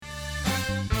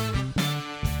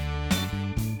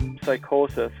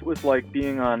psychosis was like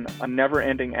being on a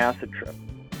never-ending acid trip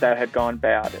that had gone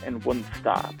bad and wouldn't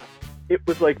stop. It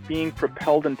was like being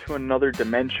propelled into another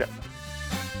dimension.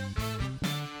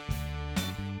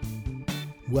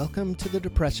 Welcome to the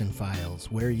Depression Files,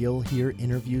 where you'll hear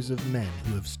interviews of men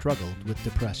who have struggled with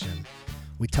depression.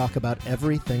 We talk about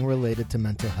everything related to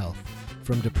mental health,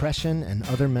 from depression and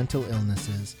other mental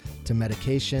illnesses, to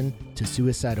medication, to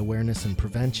suicide awareness and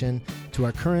prevention, to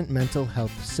our current mental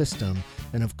health system,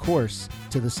 and of course,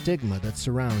 to the stigma that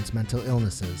surrounds mental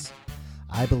illnesses.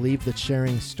 I believe that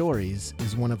sharing stories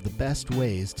is one of the best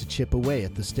ways to chip away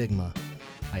at the stigma.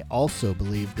 I also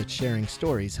believe that sharing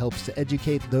stories helps to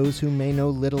educate those who may know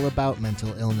little about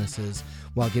mental illnesses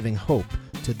while giving hope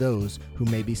to those who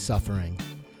may be suffering.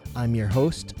 I'm your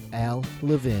host, Al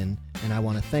Levin, and I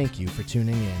want to thank you for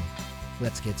tuning in.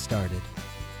 Let's get started.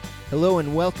 Hello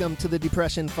and welcome to the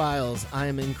Depression Files. I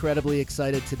am incredibly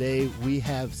excited today. We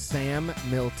have Sam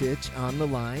Miltich on the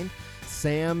line.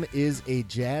 Sam is a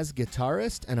jazz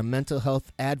guitarist and a mental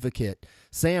health advocate.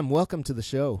 Sam, welcome to the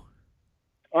show.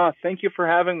 Thank you for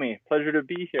having me. Pleasure to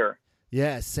be here.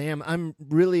 Yeah, Sam, I'm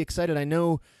really excited.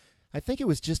 I think it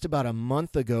was just about a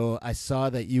month ago, I saw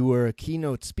that you were a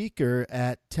keynote speaker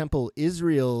at Temple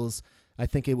Israel's, I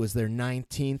think it was their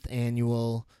 19th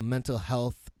annual mental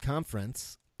health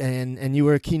conference. And you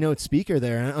were a keynote speaker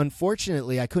there. And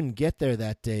unfortunately, I couldn't get there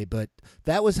that day, but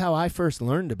that was how I first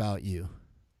learned about you.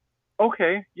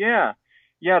 Okay, yeah.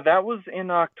 Yeah, that was in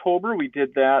October we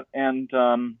did that. And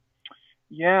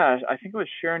I think it was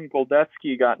Sharon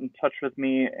Goldetsky got in touch with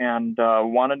me and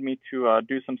wanted me to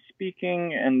do some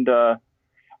speaking. And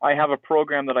I have a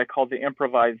program that I call the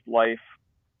Improvised Life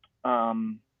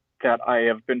that I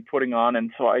have been putting on.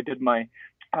 And so I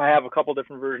have a couple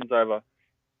different versions. I have a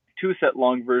 2-set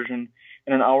long version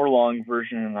and an hour-long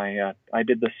version. And I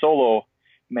did the solo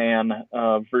man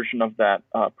version of that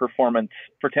performance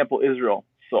for Temple Israel.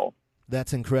 So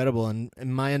that's incredible. And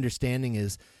my understanding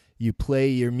is you play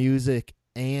your music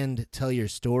and tell your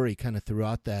story kind of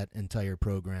throughout that entire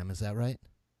program. Is that right?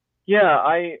 Yeah,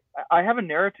 I have a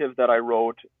narrative that I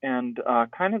wrote, and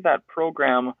kind of that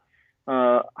program,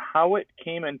 how it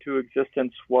came into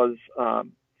existence was,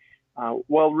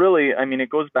 really, I mean, it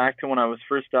goes back to when I was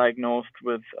first diagnosed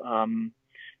with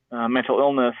mental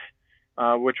illness,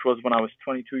 which was when I was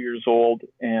 22 years old,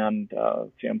 and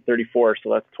I'm 34, so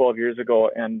that's 12 years ago,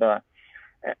 and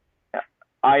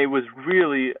I was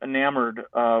really enamored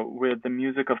with the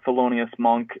music of Thelonious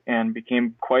Monk and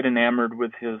became quite enamored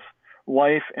with his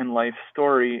life and life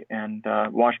story, and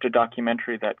watched a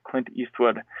documentary that Clint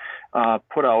Eastwood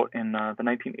put out in the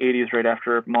 1980s right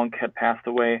after Monk had passed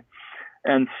away.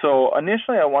 And so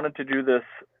initially I wanted to do this.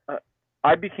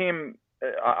 I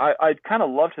kind of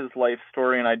loved his life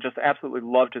story, and I just absolutely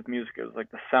loved his music. It was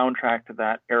like the soundtrack to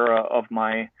that era of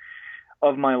my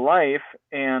life.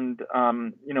 And,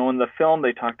 in the film,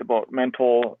 they talked about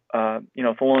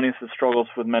Thelonious' struggles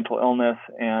with mental illness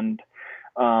and,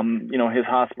 his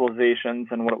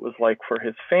hospitalizations and what it was like for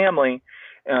his family.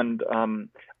 And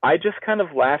I just kind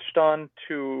of latched on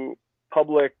to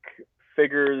public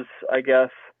figures, I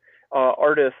guess,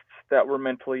 artists that were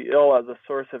mentally ill as a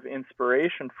source of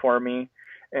inspiration for me.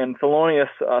 And Thelonious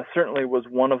certainly was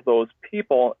one of those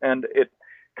people, and it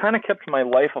kind of kept my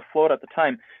life afloat at the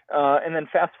time. And then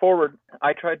fast forward,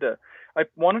 I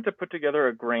wanted to put together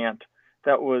a grant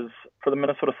that was for the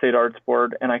Minnesota State Arts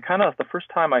Board. And the first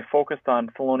time I focused on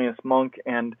Thelonious Monk,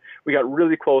 and we got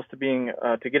really close to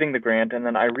getting the grant. And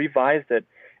then I revised it.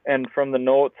 And from the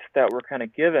notes that were kind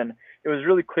of given, it was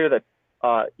really clear that,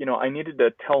 I needed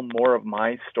to tell more of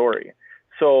my story.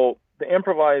 So the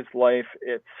Improvised Life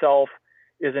itself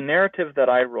is a narrative that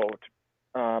I wrote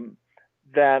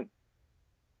that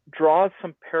draws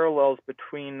some parallels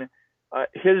between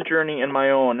his journey and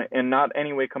my own, and not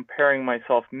any way comparing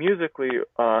myself musically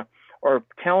or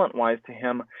talent-wise to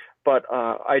him, but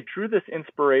I drew this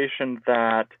inspiration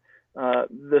that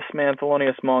this man,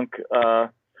 Thelonious Monk,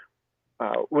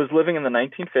 was living in the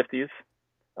 1950s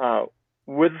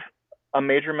with a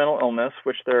major mental illness,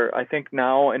 which I think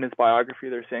now in his biography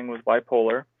they're saying was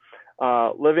bipolar,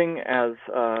 living as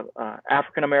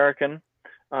African-American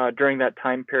during that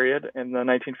time period in the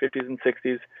 1950s and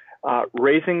 60s,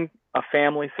 raising a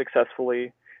family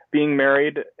successfully, being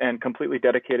married and completely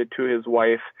dedicated to his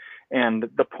wife. And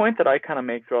the point that I kind of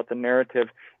make throughout the narrative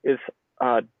is,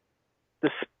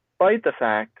 despite the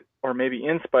fact, or maybe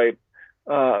in spite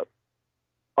of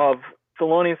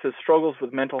Thelonious' struggles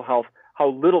with mental health, how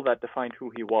little that defined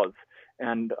who he was.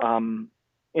 And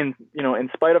in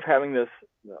spite of having this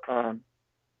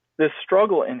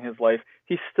struggle in his life,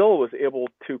 he still was able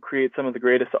to create some of the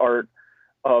greatest art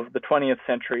of the 20th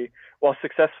century while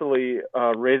successfully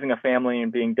raising a family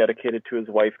and being dedicated to his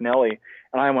wife, Nellie.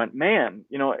 And I went, man,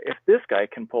 if this guy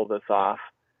can pull this off,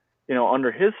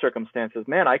 under his circumstances,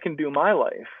 man, I can do my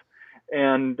life.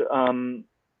 And,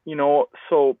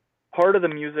 so part of the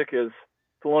music is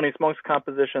Thelonious Monk's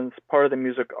compositions. Part of the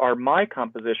music are my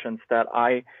compositions that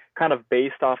I kind of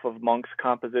based off of Monk's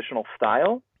compositional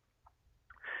style.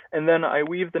 And then I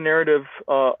weave the narrative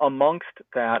amongst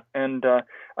that, and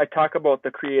I talk about the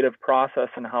creative process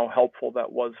and how helpful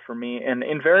that was for me. And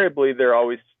invariably,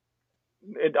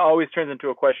 it always turns into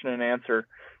a question and answer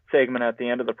segment at the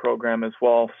end of the program as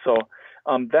well. So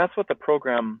that's what the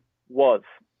program was,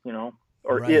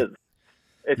 or right. is.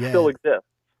 It still exists.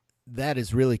 That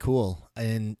is really cool.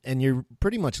 And you're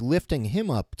pretty much lifting him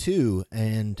up too,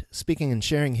 and speaking and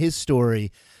sharing his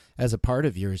story as a part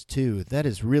of yours too. That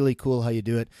is really cool how you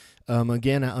do it.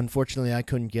 Again, unfortunately, I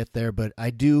couldn't get there, but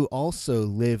I do also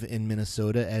live in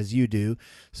Minnesota as you do,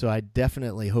 so I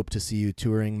definitely hope to see you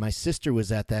touring. My sister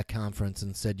was at that conference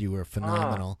and said you were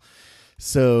phenomenal.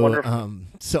 So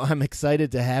I'm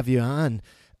excited to have you on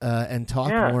and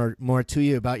talk more to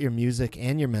you about your music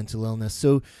and your mental illness.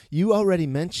 So you already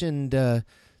mentioned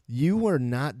you were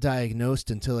not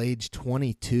diagnosed until age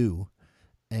 22.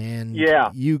 And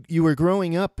you were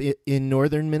growing up in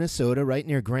northern Minnesota, right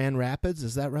near Grand Rapids.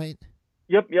 Is that right?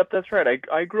 Yep, that's right.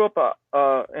 I grew up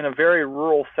in a very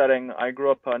rural setting. I grew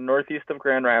up northeast of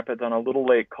Grand Rapids on a little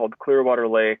lake called Clearwater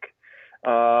Lake,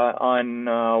 on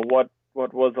what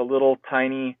was a little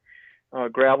tiny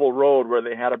gravel road where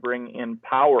they had to bring in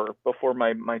power before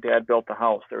my dad built the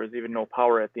house. There was even no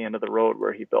power at the end of the road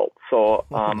where he built. So,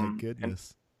 oh my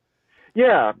goodness.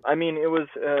 I mean, it was,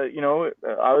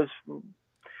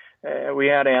 we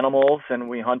had animals and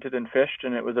we hunted and fished,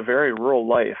 and it was a very rural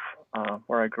life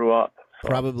where I grew up. So.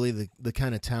 Probably the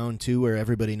kind of town too where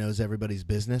everybody knows everybody's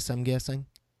business, I'm guessing.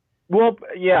 Well,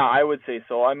 yeah, I would say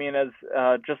so. I mean, as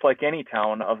just like any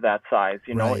town of that size,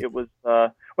 right. It was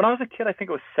when I was a kid, I think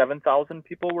it was 7,000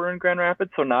 people were in Grand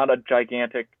Rapids, so not a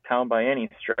gigantic town by any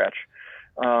stretch.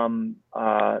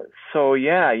 So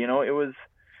yeah, it was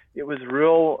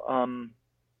real.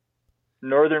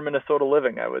 Northern Minnesota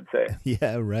living, I would say.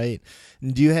 Yeah, right.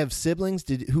 Do you have siblings?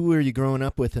 Who were you growing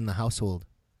up with in the household?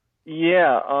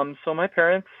 Yeah, so my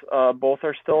parents both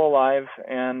are still alive,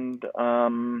 and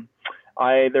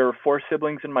there were 4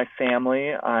 siblings in my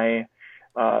family. I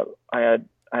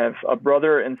have a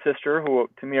brother and sister who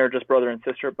to me are just brother and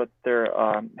sister, but they're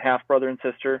half brother and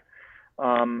sister,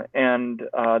 and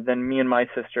then me and my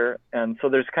sister, and so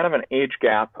there's kind of an age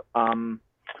gap. I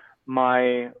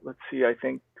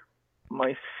think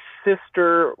my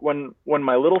sister, when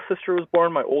my little sister was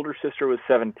born, my older sister was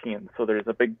 17. So there's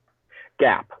a big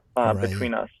gap right.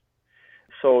 between us.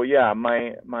 So yeah,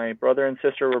 my brother and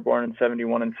sister were born in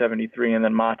 71 and 73. And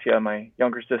then Matya, my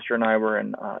younger sister, and I were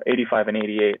in 85 and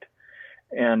 88.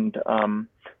 And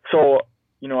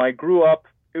I grew up,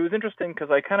 it was interesting because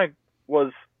I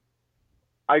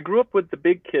grew up with the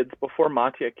big kids before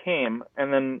Matya came.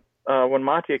 And then when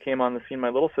Matya came on the scene, my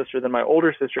little sister, then my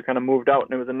older sister kind of moved out,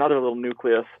 and it was another little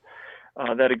nucleus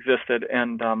that existed.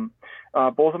 And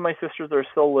both of my sisters are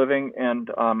still living, and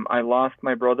I lost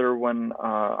my brother when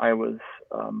I was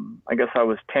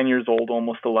 10 years old,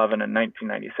 almost 11, in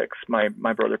 1996.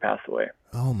 My brother passed away.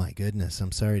 Oh my goodness,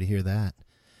 I'm sorry to hear that.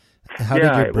 How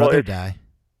did your brother die?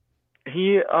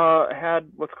 He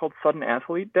had what's called sudden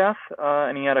athlete death,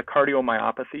 and he had a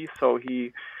cardiomyopathy, so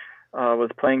he was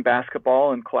playing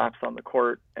basketball and collapsed on the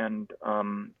court, and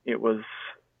it was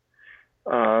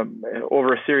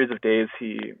over a series of days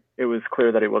it was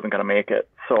clear that he wasn't going to make it.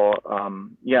 So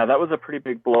that was a pretty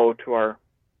big blow it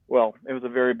was a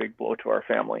very big blow to our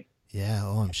family. Yeah,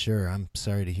 I'm sure. I'm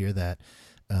sorry to hear that.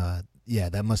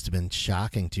 That must have been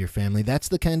shocking to your family. That's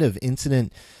the kind of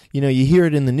incident, you hear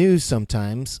it in the news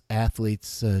sometimes,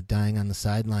 athletes dying on the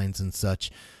sidelines and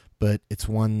such, but it's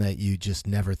one that you just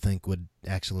never think would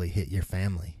actually hit your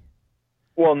family.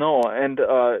 Well, no, and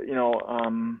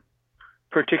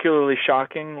particularly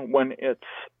shocking when it's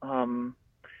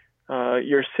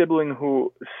your sibling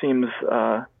who seems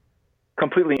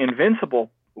completely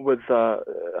invincible with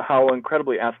how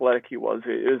incredibly athletic he was.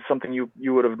 It was something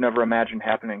you would have never imagined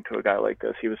happening to a guy like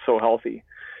this. He was so healthy.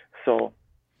 So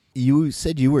you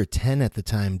said you were 10 at the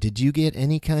time. Did you get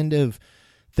any kind of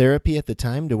therapy at the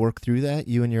time to work through that,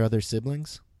 you and your other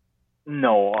siblings?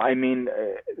 No, I mean,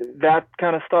 that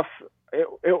kind of stuff,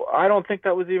 I don't think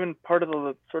that was even part of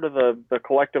the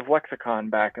collective lexicon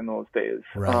back in those days.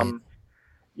 Right.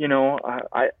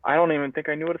 I don't even think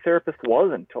I knew what a therapist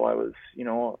was until I was,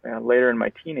 later in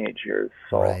my teenage years.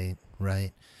 So.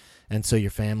 Right. And so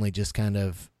your family just kind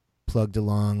of plugged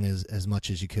along as much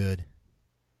as you could.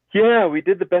 Yeah, we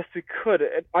did the best we could.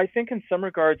 I think in some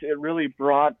regards it really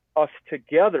brought us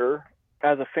together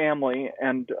as a family,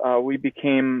 and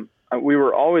we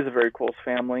were always a very close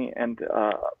family, and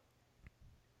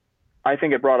I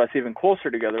think it brought us even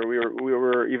closer together. We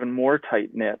were even more tight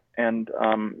knit, and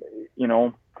I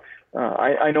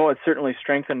know it certainly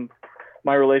strengthened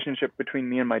my relationship between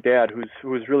me and my dad, who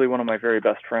was really one of my very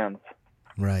best friends.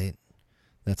 Right,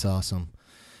 that's awesome.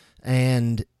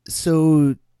 And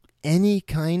so, any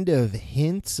kind of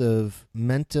hints of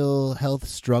mental health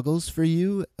struggles for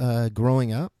you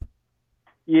growing up?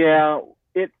 Yeah,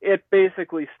 it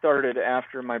basically started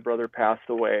after my brother passed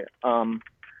away.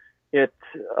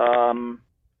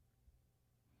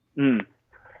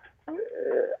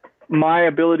 My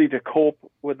ability to cope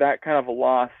with that kind of a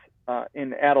loss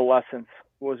in adolescence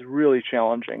was really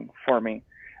challenging for me.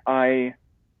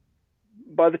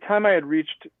 By the time I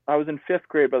was in fifth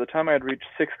grade. By the time I had reached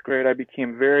sixth grade, I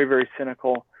became very, very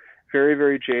cynical, very,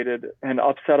 very jaded, and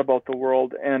upset about the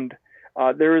world. And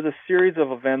there was a series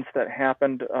of events that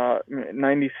happened.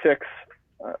 96,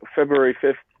 February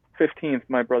 15th,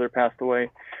 my brother passed away.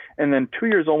 And then 2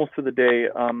 years almost to the day,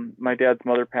 my dad's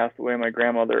mother passed away, my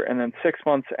grandmother. And then 6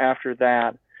 months after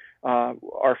that,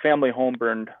 our family home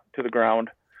burned to the ground.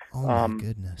 Oh, my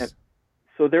goodness.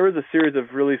 So there was a series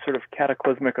of really sort of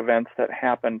cataclysmic events that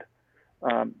happened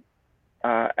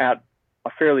at a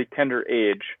fairly tender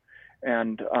age.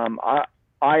 And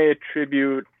I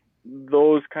attribute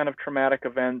those kind of traumatic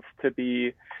events to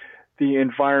be the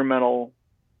environmental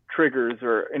triggers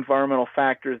or environmental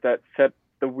factors that set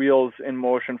the wheels in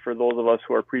motion for those of us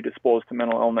who are predisposed to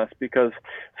mental illness, because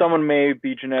someone may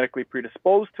be genetically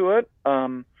predisposed to it,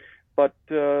 but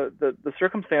the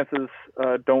circumstances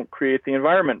don't create the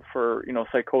environment for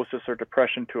psychosis or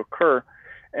depression to occur.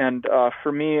 And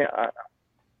for me,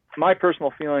 my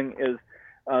personal feeling is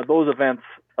those events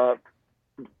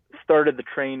started the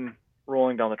train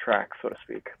rolling down the track, so to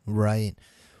speak. Right.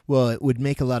 Well, it would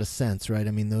make a lot of sense, right?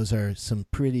 I mean, those are some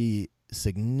pretty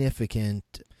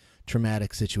significant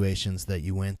traumatic situations that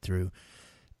you went through.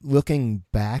 Looking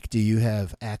back, do you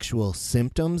have actual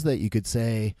symptoms that you could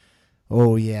say,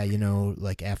 oh, yeah,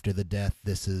 like after the death,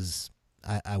 this is,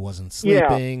 I wasn't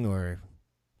sleeping, or...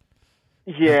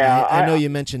 Yeah. I know you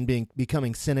mentioned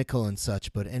becoming cynical and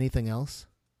such, but anything else?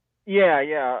 Yeah.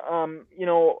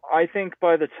 I think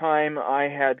by the time I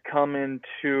had come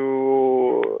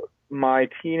into my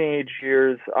teenage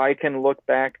years, I can look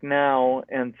back now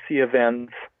and see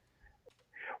events.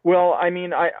 Well, I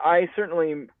mean, I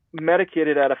certainly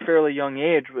medicated at a fairly young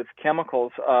age with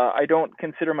chemicals. I don't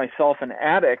consider myself an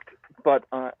addict, but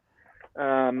I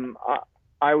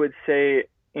would say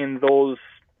in those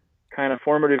kind of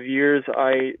formative years,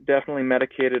 I definitely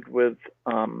medicated with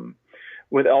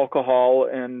alcohol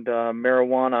and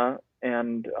marijuana,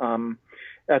 and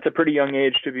that's a pretty young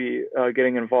age to be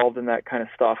getting involved in that kind of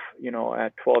stuff,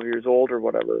 at 12 years old or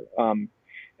whatever,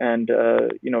 and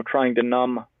trying to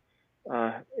numb.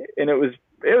 And it was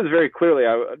very clearly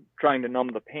trying to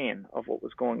numb the pain of what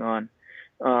was going on.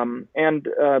 And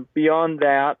beyond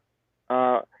that,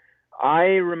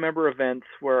 I remember events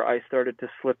where I started to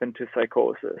slip into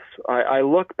psychosis. I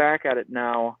look back at it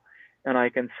now, and I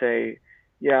can say,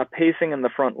 yeah, pacing in the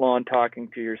front lawn talking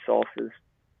to yourself is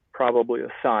probably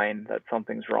a sign that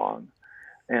something's wrong.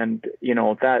 And,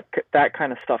 that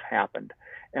kind of stuff happened.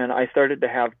 And I started to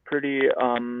have pretty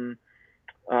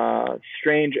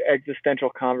strange existential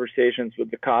conversations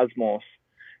with the cosmos,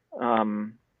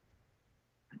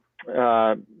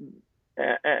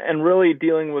 and really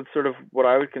dealing with sort of what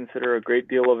I would consider a great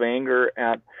deal of anger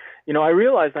at, I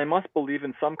realized I must believe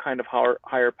in some kind of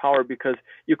higher power, because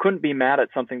you couldn't be mad at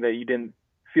something that you didn't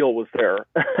feel was there.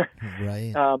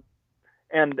 Right.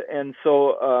 And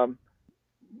so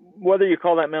whether you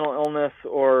call that mental illness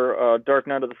or dark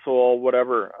night of the soul,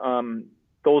 whatever,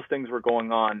 those things were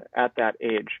going on at that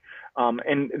age.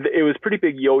 And it was pretty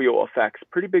big yo-yo effects,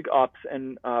 pretty big ups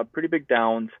and pretty big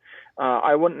downs.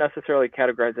 I wouldn't necessarily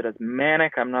categorize it as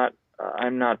manic. I'm not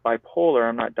bipolar.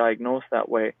 I'm not diagnosed that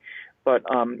way. But,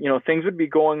 things would be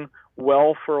going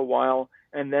well for a while,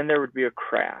 and then there would be a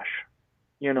crash,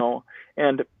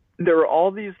 and there were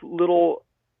all these little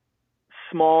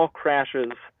small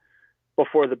crashes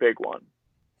before the big one.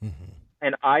 Mm-hmm.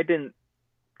 And I didn't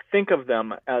think of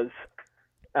them as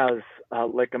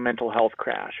like a mental health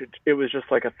crash. It was just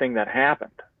like a thing that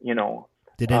happened,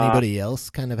 Did anybody else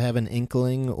kind of have an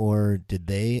inkling, or did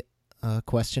they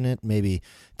question it? Maybe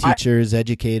teachers,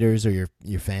 educators, or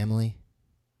your family?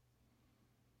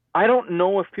 I don't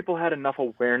know if people had enough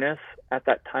awareness at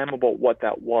that time about what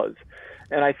that was.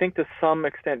 And I think to some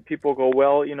extent people go,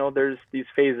 well, there's these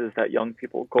phases that young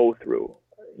people go through,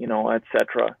 et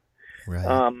cetera.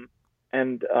 Right.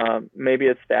 And maybe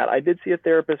it's that. I did see a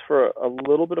therapist for a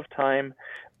little bit of time,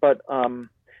 but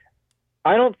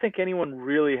I don't think anyone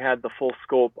really had the full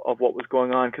scope of what was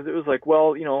going on, because it was like,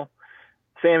 well,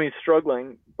 Sammy's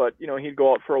struggling, but he'd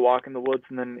go out for a walk in the woods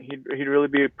and then he'd really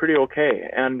be pretty okay.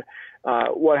 And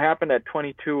what happened at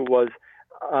 22 was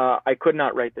I could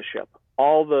not right the ship.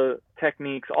 All the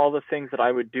techniques, all the things that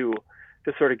I would do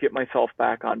to sort of get myself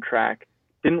back on track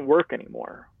didn't work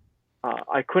anymore.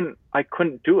 I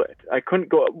couldn't do it. I couldn't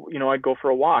go, I'd go for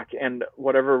a walk, and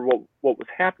what was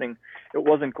happening, it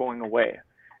wasn't going away,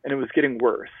 and it was getting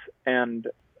worse. And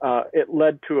it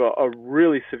led to a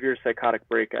really severe psychotic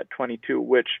break at 22,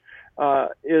 which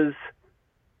is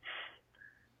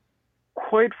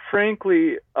quite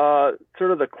frankly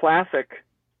sort of the classic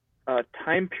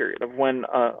time period of when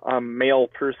a male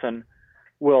person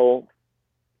will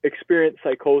experience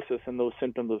psychosis and those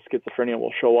symptoms of schizophrenia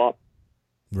will show up.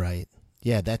 Right.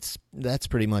 Yeah, that's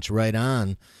pretty much right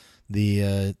on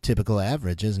the typical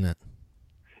average, isn't it?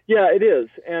 Yeah, it is.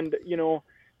 And,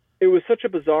 it was such a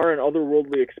bizarre and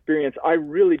otherworldly experience. I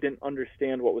really didn't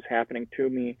understand what was happening to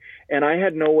me, and I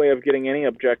had no way of getting any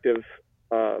objective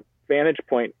vantage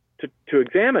point to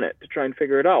examine it, to try and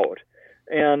figure it out.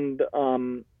 And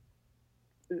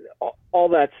all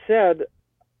that said,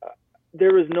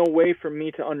 there was no way for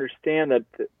me to understand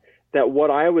that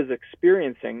what I was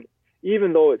experiencing,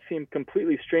 even though it seemed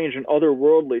completely strange and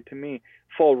otherworldly to me,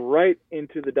 fall right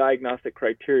into the diagnostic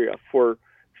criteria for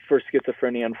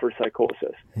schizophrenia and for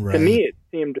psychosis. Right. To me, it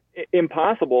seemed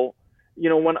impossible.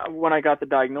 When I got the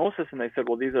diagnosis and they said,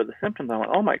 well, these are the symptoms, I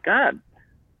went, oh my God,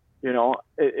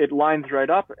 it lines right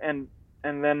up. And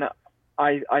then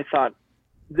I thought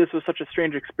this was such a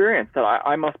strange experience that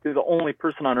I must be the only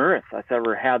person on earth that's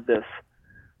ever had this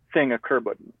thing occur.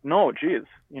 But no, geez,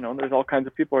 there's all kinds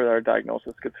of people that are diagnosed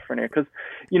with schizophrenia. Because,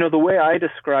 the way I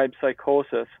described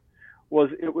psychosis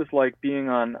it was like being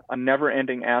on a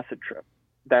never-ending acid trip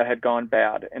that had gone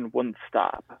bad and wouldn't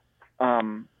stop.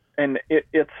 And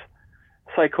it's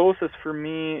psychosis for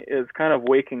me is kind of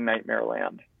waking nightmare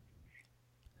land.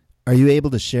 Are you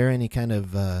able to share any kind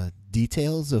of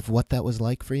details of what that was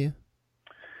like for you?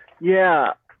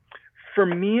 Yeah, for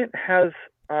me it has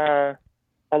a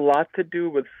lot to do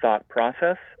with thought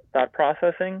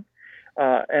processing,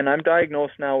 and I'm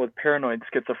diagnosed now with paranoid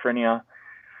schizophrenia.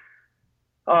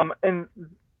 And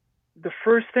the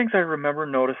first things I remember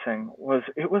noticing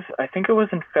I think it was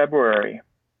in February.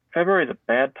 February is a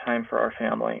bad time for our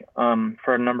family,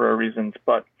 for a number of reasons.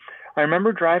 But I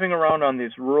remember driving around on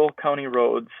these rural county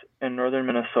roads in northern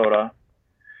Minnesota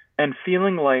and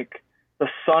feeling like the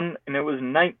sun, and it was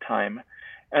nighttime,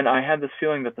 and I had this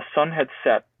feeling that the sun had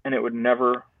set and it would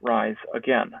never rise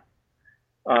again.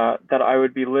 That I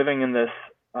would be living in this,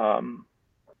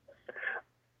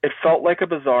 it felt like a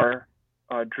bizarre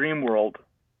dream world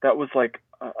that was like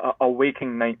a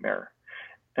waking nightmare.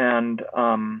 And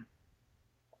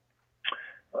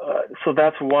so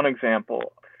that's one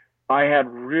example. I had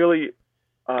really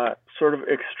sort of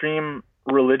extreme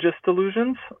religious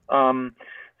delusions.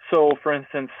 So, for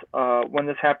instance, when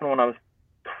this happened when I was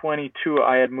 22,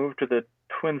 I had moved to the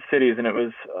Twin Cities, and I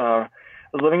was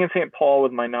living in St. Paul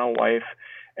with my now wife,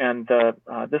 and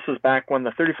this was back when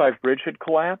the 35 bridge had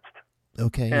collapsed.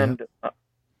 Okay.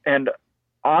 And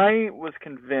I was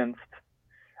convinced,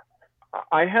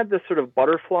 I had this sort of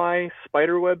butterfly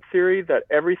spiderweb theory that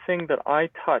everything that I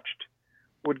touched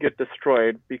would get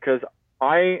destroyed, because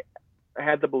I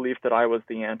had the belief that I was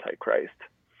the Antichrist,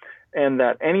 and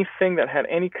that anything that had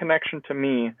any connection to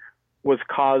me was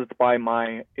caused by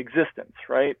my existence,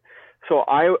 right? So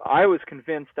I was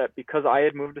convinced that because I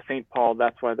had moved to St. Paul,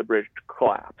 that's why the bridge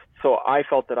collapsed. So I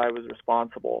felt that I was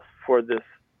responsible for this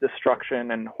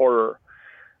destruction and horror.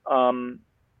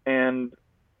 And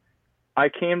I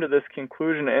came to this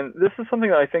conclusion, and this is something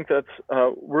that I think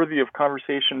that's worthy of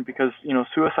conversation, because,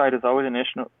 suicide is always an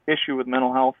issue with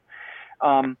mental health.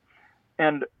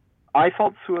 And I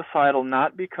felt suicidal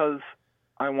not because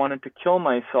I wanted to kill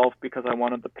myself because I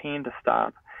wanted the pain to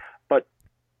stop, but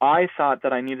I thought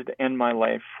that I needed to end my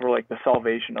life for like the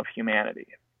salvation of humanity.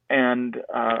 And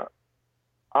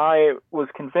I was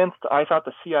convinced, I thought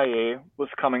the CIA was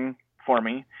coming for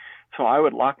me. So I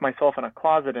would lock myself in a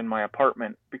closet in my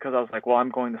apartment, because I was like, well, I'm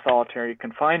going to solitary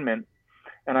confinement,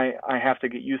 and I have to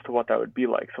get used to what that would be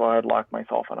like. So I would lock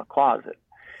myself in a closet.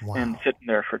 Wow. And sit in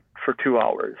there for 2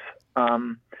 hours.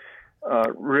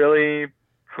 Really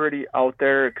pretty out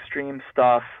there, extreme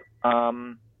stuff.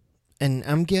 And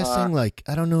I'm guessing,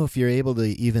 I don't know if you're able to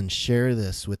even share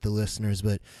this with the listeners,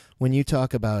 but when you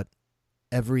talk about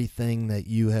everything that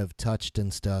you have touched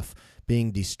and stuff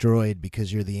being destroyed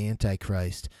because you're the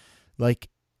Antichrist. Like,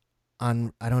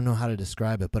 I don't know how to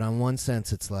describe it, but on one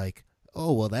sense it's like,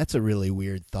 oh, well, that's a really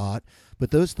weird thought.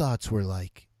 But those thoughts were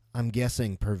like, I'm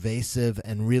guessing, pervasive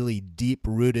and really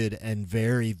deep-rooted and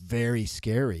very, very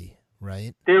scary,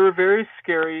 right? They were very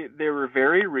scary. They were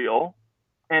very real.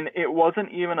 And it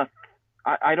wasn't even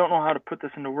I don't know how to put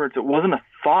this into words. It wasn't a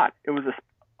thought. It was a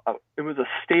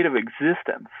state of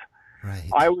existence. Right.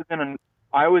 I was in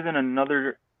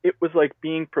another, it was like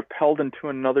being propelled into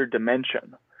another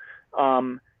dimension.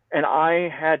 And I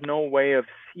had no way of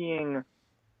seeing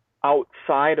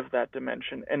outside of that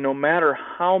dimension. And no matter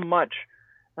how much,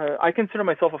 I consider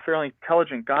myself a fairly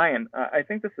intelligent guy, and I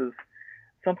think this is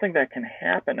something that can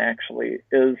happen actually,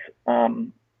 is I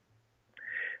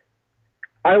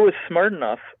was smart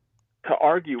enough to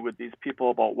argue with these people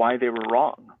about why they were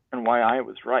wrong and why I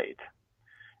was right.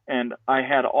 And I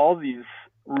had all these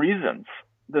reasons,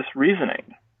 this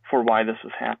reasoning for why this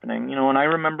was happening, and I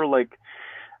remember, like,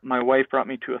 my wife brought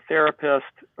me to a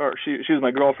therapist, or she was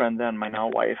my girlfriend then, my now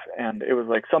wife, and it was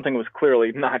like something was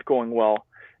clearly not going well.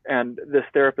 And this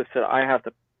therapist said, I have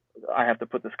to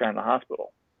put this guy in the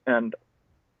hospital. And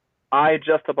I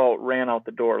just about ran out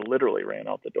the door, literally ran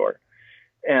out the door.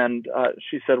 And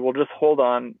she said, well, just hold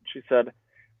on. She said,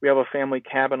 we have a family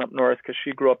cabin up north, because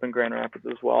she grew up in Grand Rapids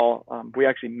as well. We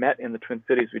actually met in the Twin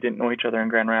Cities. We didn't know each other in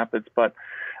Grand Rapids, but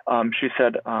she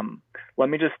said, let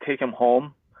me just take him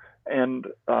home, and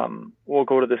we'll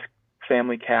go to this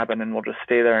family cabin, and we'll just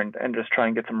stay there and just try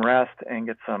and get some rest and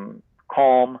get some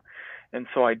calm. And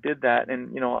so I did that.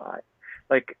 And,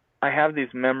 I have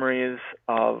these memories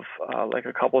of like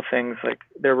a couple of things. Like,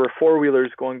 there were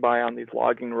four-wheelers going by on these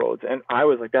logging roads, and I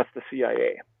was like, that's the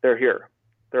CIA. They're here.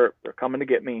 They're coming to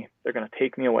get me. They're going to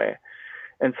take me away.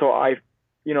 And so I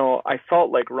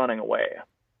felt like running away.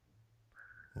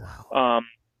 Wow.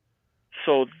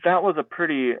 So that was a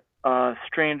pretty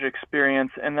strange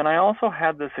experience. And then I also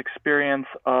had this experience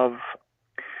of,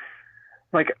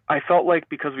 like, I felt like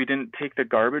because we didn't take the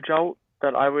garbage out,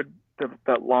 that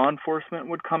that law enforcement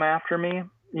would come after me,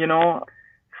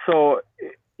 So,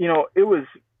 it was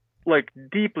like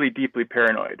deeply, deeply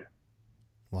paranoid.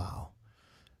 Wow.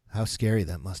 How scary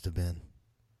that must have been.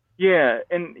 Yeah.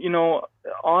 And,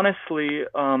 honestly,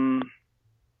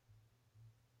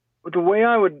 the way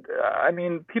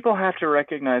people have to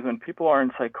recognize when people are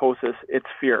in psychosis, it's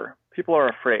fear. People are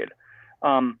afraid.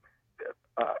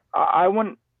 I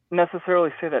wouldn't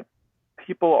necessarily say that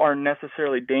people are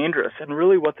necessarily dangerous, and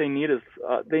really what they need is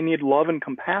they need love and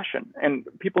compassion, and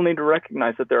people need to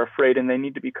recognize that they're afraid and they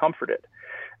need to be comforted.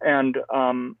 And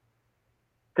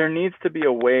there needs to be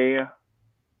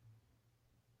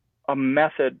a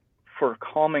method for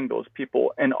calming those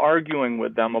people, and arguing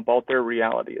with them about their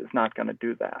reality is not going to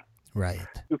do that. Right.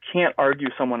 You can't argue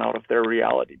someone out of their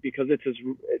reality, because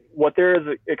what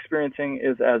they're experiencing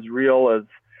is as real as,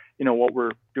 what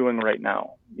we're doing right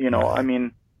now.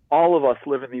 Right. All of us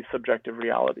live in these subjective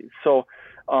realities. So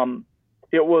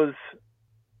it was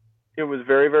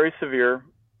very, very severe.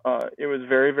 It was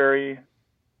very, very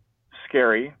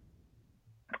scary.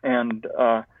 And,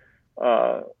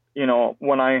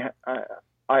 when I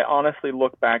honestly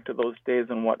look back to those days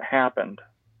and what happened,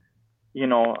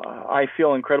 I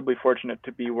feel incredibly fortunate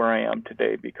to be where I am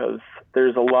today, because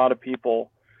there's a lot of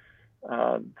people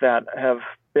that have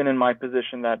been in my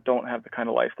position that don't have the kind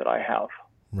of life that I have.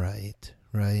 Right,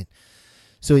 right.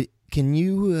 So can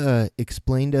you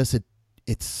explain to us,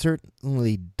 it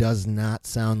certainly does not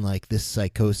sound like this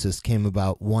psychosis came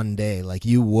about one day, like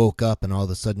you woke up and all of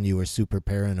a sudden you were super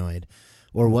paranoid,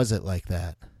 or was it like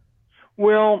that?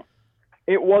 Well,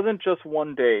 it wasn't just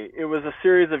one day. It was a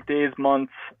series of days,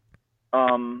 months,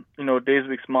 days,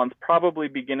 weeks, months, probably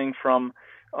beginning from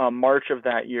March of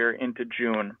that year into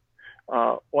June,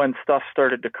 when stuff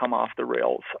started to come off the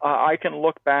rails. I can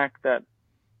look back that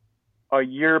a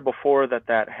year before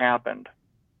that happened,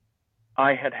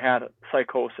 I had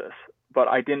psychosis, but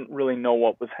I didn't really know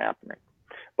what was happening.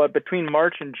 But between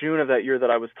March and June of that year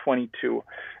that I was 22,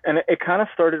 and it kind of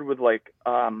started with like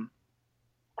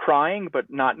crying, but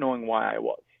not knowing why I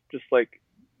was, just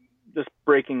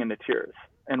breaking into tears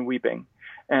and weeping.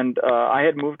 And I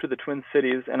had moved to the Twin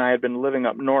Cities, and I had been living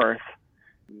up north,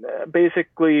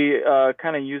 basically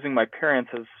kind of using my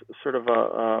parents as sort of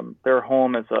their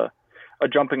home as a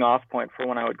jumping off point for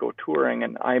when I would go touring.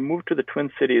 And I moved to the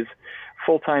Twin Cities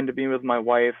full time to be with my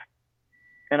wife.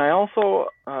 And I also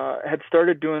had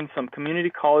started doing some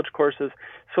community college courses.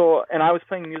 And I was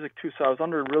playing music too, so I was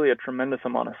under really a tremendous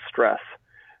amount of stress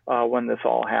when this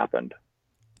all happened.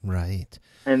 Right.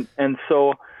 And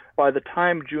so by the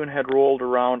time June had rolled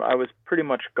around, I was pretty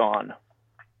much gone.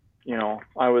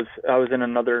 I was in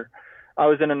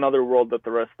another world that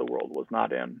the rest of the world was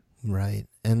not in. Right.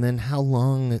 And then how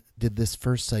long did this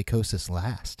first psychosis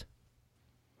last?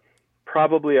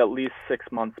 Probably at least 6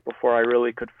 months before I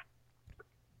really could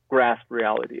grasp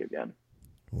reality again.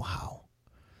 Wow.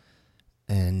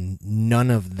 And none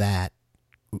of that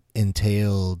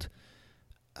entailed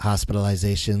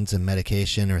hospitalizations and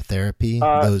medication or therapy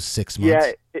those 6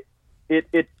 months? Yeah,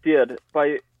 it did.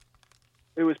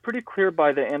 It was pretty clear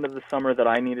by the end of the summer that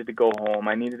I needed to go home.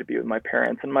 I needed to be with my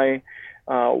parents. And my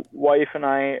wife and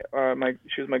I,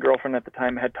 she was my girlfriend at the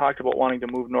time, had talked about wanting to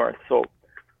move north. So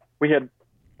we had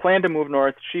planned to move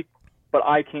north. But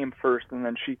I came first, and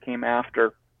then she came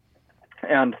after.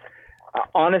 And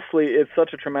honestly, it's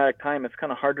such a traumatic time. It's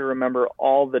kind of hard to remember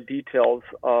all the details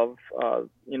of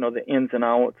the ins and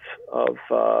outs of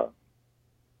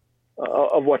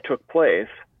what took place.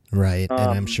 Right, and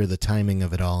I'm sure the timing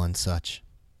of it all and such.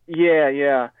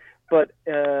 Yeah. But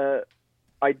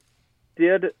I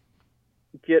did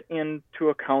get into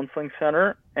a counseling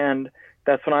center, and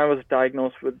that's when I was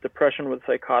diagnosed with depression with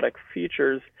psychotic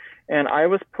features. And I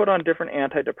was put on different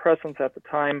antidepressants at the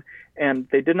time, and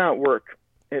they did not work.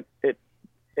 It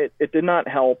did not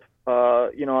help.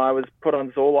 I was put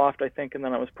on Zoloft, I think, and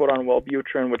then I was put on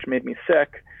Wellbutrin, which made me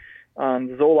sick.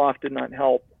 Zoloft did not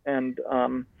help. And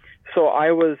so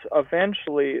I was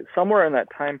eventually, somewhere in that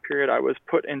time period, I was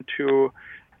put into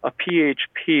a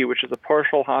PHP, which is a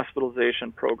partial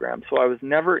hospitalization program. So I was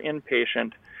never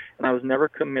inpatient, and I was never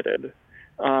committed,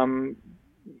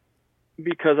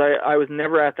 because I was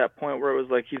never at that point where it was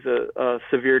like he's a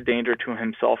severe danger to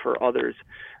himself or others.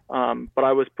 But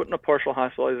I was put in a partial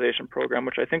hospitalization program,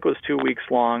 which I think was 2 weeks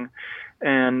long,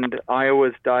 and I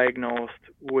was diagnosed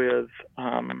with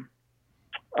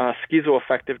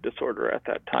schizoaffective disorder at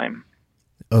that time.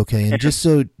 Okay, and just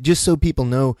so people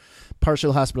know,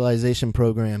 partial hospitalization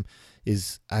program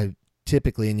is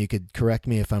typically, and you could correct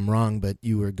me if I'm wrong, but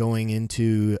you were going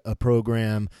into a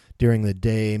program during the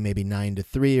day, maybe 9 to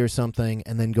 3 or something,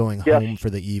 and then going home for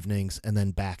the evenings, and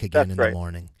then back again the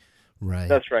morning. Right.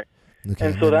 That's right. Okay,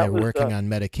 and so then they're working on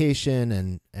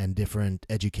medication and different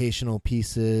educational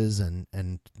pieces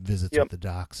and visits with the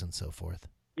docs and so forth.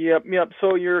 Yep.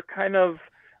 So you're kind of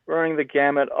running the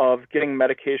gamut of getting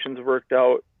medications worked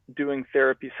out, doing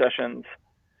therapy sessions,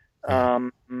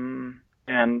 and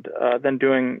then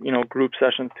doing, group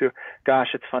sessions too. Gosh,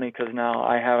 it's funny because now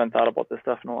I haven't thought about this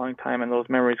stuff in a long time, and those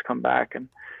memories come back, and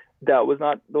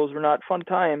those were not fun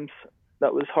times.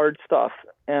 That was hard stuff.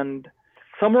 And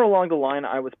somewhere along the line,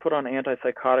 I was put on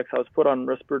antipsychotics. I was put on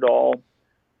Risperdal,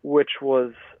 which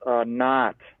was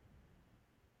not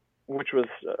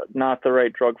the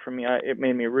right drug for me. It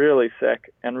made me really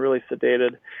sick and really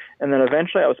sedated. And then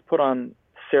eventually I was put on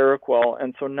Seroquel.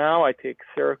 And so now I take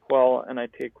Seroquel and I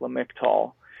take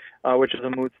Lamictal, which is a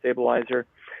mood stabilizer.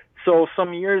 So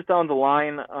some years down the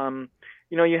line,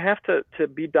 you have to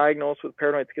be diagnosed with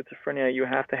paranoid schizophrenia, you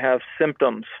have to have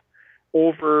symptoms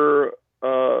over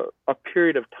a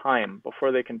period of time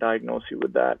before they can diagnose you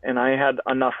with that. And I had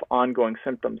enough ongoing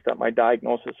symptoms that my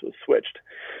diagnosis was switched.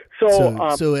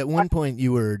 So at one point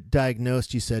you were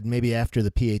diagnosed, you said maybe after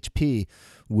the PHP,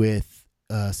 with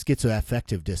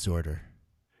schizoaffective disorder.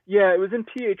 Yeah, it was in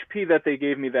PHP that they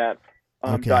gave me that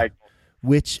diagnosis.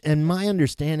 Which, and my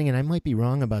understanding, and I might be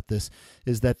wrong about this,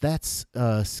 is that that's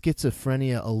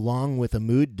schizophrenia along with a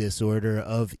mood disorder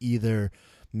of either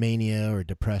mania or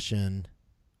depression.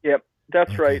 Yep.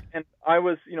 That's right. And I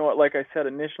was, like I said,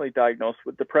 initially diagnosed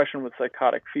with depression with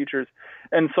psychotic features.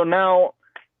 And so now,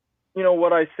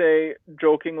 what I say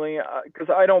jokingly, because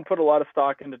I don't put a lot of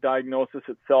stock into diagnosis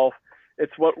itself,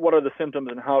 it's what are the symptoms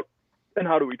and how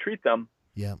do we treat them?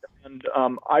 Yeah. And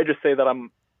I just say that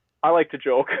I like to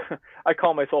joke. I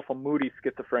call myself a moody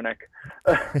schizophrenic.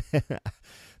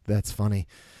 That's funny.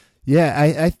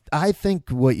 Yeah, I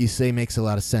think what you say makes a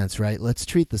lot of sense, right? Let's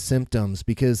treat the symptoms,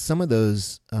 because some of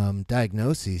those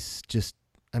diagnoses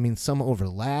some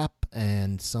overlap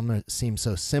and some seem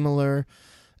so similar,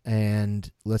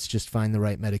 and let's just find the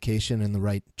right medication and the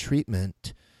right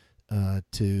treatment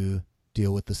to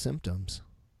deal with the symptoms.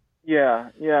 Yeah,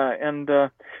 and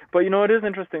but it is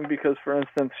interesting because, for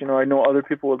instance, I know other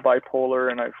people with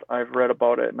bipolar, and I've read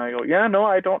about it, and I go, yeah, no,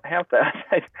 I don't have that.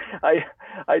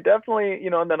 I definitely,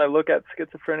 and then I look at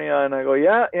schizophrenia, and I go,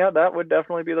 yeah, that would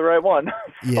definitely be the right one.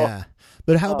 So, yeah,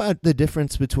 but how about the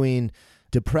difference between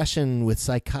depression with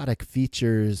psychotic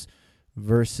features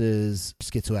versus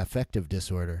schizoaffective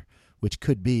disorder, which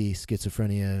could be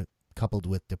schizophrenia coupled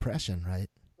with depression, right?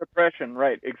 Depression,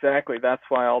 right, exactly. That's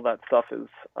why all that stuff is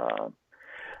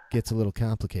gets a little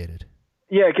complicated.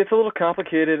 Yeah, it gets a little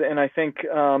complicated, and I think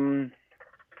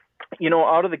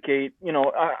out of the gate,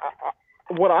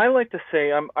 what I like to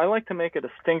say, I like to make a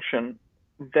distinction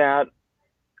that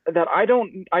I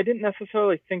didn't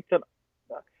necessarily think that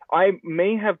I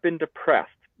may have been depressed,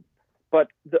 but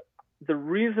the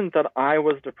reason that I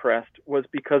was depressed was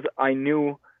because I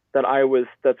knew that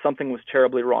something was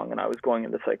terribly wrong and I was going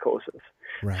into psychosis.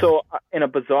 Right. So in a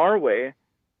bizarre way,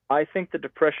 I think the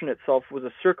depression itself was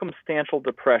a circumstantial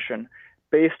depression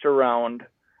based around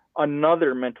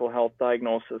another mental health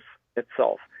diagnosis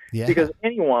itself. Yeah. Because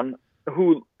anyone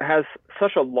who has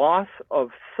such a loss of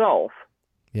self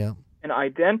yeah. and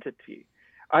identity,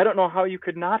 I don't know how you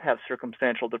could not have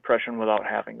circumstantial depression without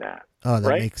having that. Oh, that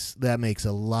right? makes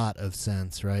a lot of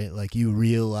sense, right? Like you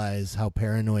realize how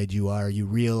paranoid you are. You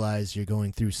realize you're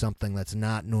going through something that's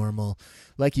not normal.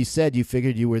 Like you said, you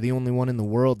figured you were the only one in the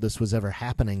world this was ever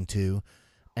happening to.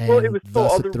 And well, it was so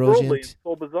otherworldly and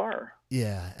so bizarre.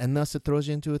 Yeah, and thus it throws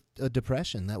you into a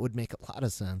depression. That would make a lot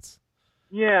of sense.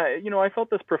 Yeah, I felt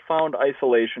this profound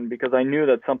isolation because I knew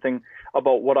that something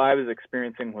about what I was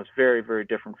experiencing was very, very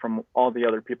different from all the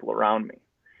other people around me,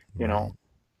 you know.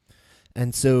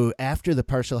 And so after the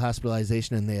partial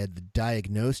hospitalization and they had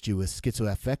diagnosed you with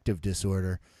schizoaffective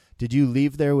disorder, did you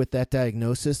leave there with that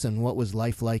diagnosis, and what was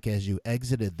life like as you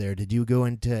exited there? Did you go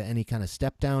into any kind of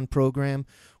step-down program,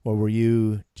 or were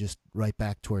you just right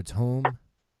back towards home?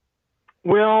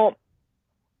 Well,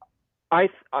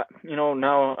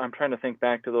 now I'm trying to think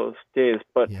back to those days,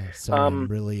 but yeah, sorry, I'm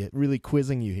really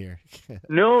quizzing you here.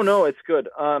 No, it's good.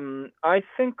 I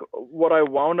think what I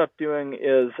wound up doing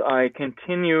is I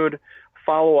continued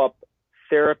follow-up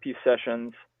therapy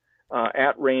sessions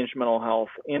at Range Mental Health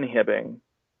in Hibbing,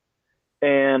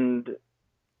 and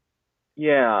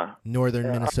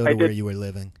northern Minnesota, where you were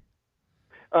living.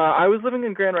 I was living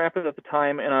in Grand Rapids at the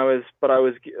time, and I was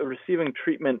receiving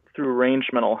treatment through Range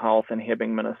Mental Health in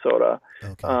Hibbing, Minnesota,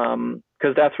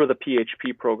 because that's where the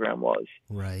PHP program was.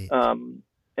 Right.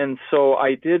 And so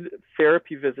I did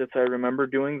therapy visits. I remember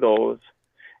doing those,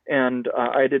 and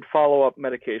I did follow-up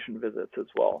medication visits as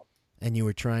well. And you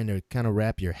were trying to kind of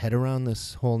wrap your head around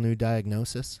this whole new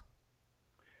diagnosis?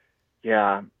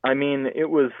 Yeah, I mean, it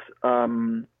was. I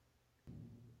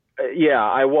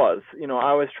was.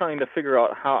 I was trying to figure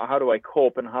out how do I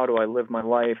cope and how do I live my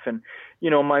life, and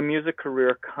my music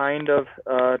career kind of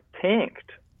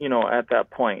tanked. At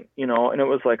that point, and it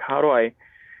was like, how do I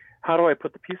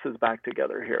put the pieces back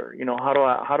together here? How do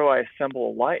I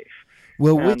assemble a life?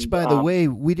 Well, which, by the way,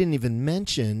 we didn't even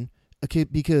mention. Okay,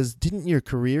 because didn't your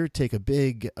career take a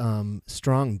big,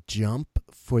 strong jump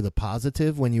for the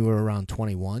positive when you were around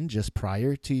 21, just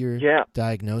prior to your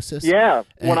diagnosis? Yeah.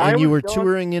 And you were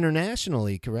touring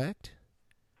internationally, correct?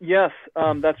 Yes,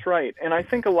 that's right. And I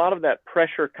think a lot of that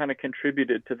pressure kind of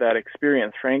contributed to that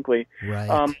experience, frankly.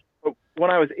 Right. When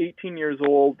I was 18 years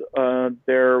old,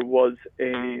 there was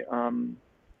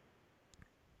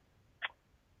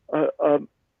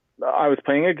I was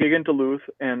playing a gig in Duluth,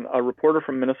 and a reporter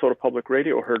from Minnesota Public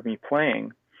Radio heard me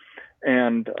playing,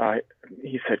 and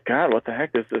he said, "God, what the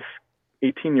heck is this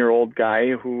 18-year-old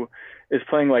guy who is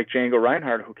playing like Django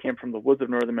Reinhardt, who came from the woods of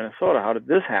northern Minnesota? How did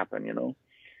this happen?"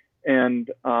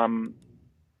 And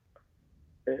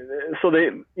so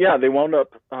they wound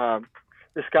up.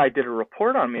 This guy did a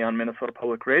report on me on Minnesota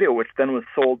Public Radio, which then was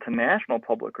sold to National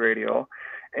Public Radio,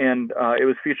 and it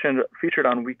was featured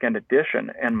on Weekend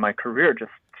Edition, and my career just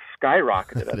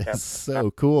skyrocketed at that. That's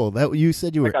so cool. That you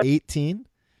said you were 18?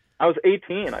 I was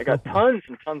 18. I got tons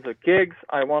and tons of gigs.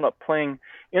 I wound up playing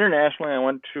internationally. I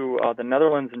went to the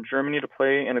Netherlands and Germany to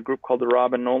play in a group called the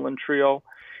Robin Nolan Trio,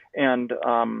 and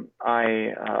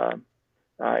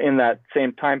in that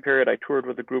same time period, I toured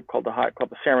with a group called the Hot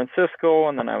Club of San Francisco,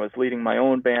 and then I was leading my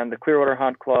own band, the Clearwater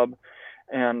Hot Club,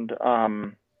 and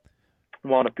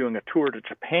wound up doing a tour to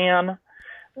Japan,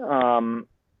 it was.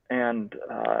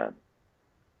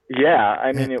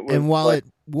 And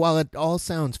while it all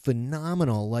sounds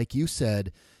phenomenal, like you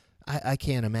said, I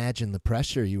can't imagine the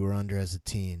pressure you were under as a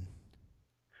teen.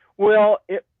 Well,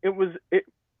 it was a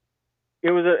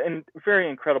very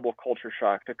incredible culture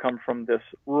shock to come from this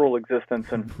rural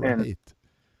existence in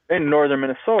northern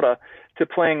Minnesota to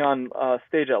playing on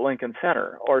stage at Lincoln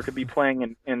Center, or to be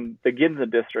playing in the Ginza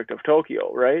district of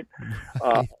Tokyo, right?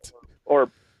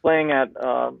 Or playing at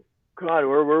where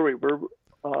were we? We're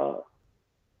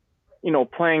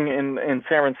playing in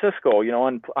San Francisco,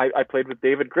 and I played with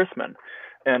David Grissman,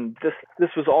 and this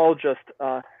was all just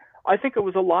I think it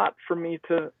was a lot for me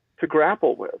to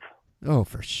grapple with. Oh,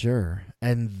 for sure.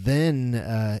 And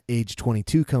then age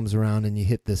 22 comes around and you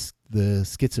hit the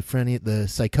schizophrenia, the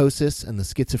psychosis and the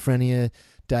schizophrenia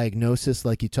diagnosis,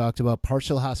 like you talked about,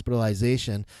 partial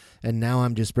hospitalization, and now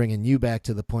I'm just bringing you back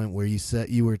to the point where you said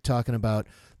you were talking about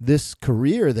this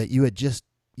career that you had just,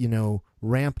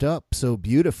 ramped up so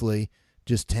beautifully,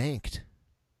 just tanked.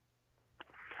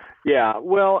 Yeah,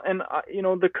 well, and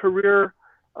the career,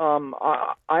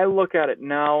 I look at it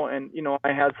now, and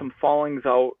I had some fallings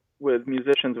out with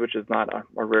musicians, which is not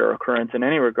a rare occurrence in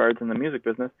any regards in the music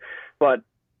business, but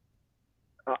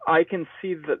I can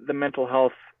see the mental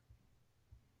health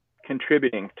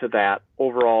contributing to that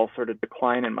overall sort of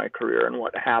decline in my career and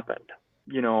what happened.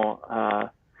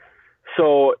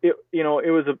 So it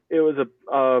was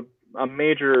a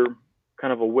major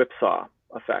kind of a whipsaw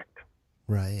effect.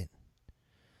 Right.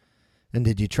 And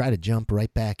did you try to jump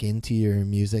right back into your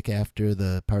music after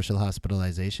the partial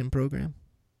hospitalization program?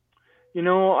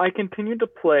 I continued to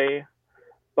play,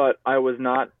 but I was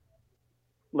not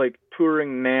like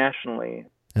touring nationally.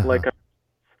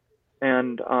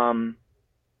 And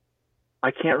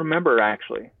I can't remember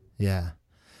actually. Yeah.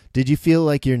 Did you feel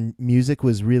like your music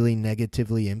was really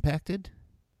negatively impacted?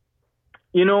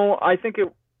 I think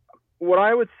what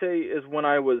I would say is when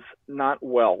I was not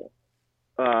well,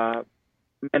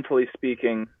 mentally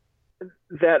speaking,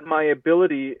 that my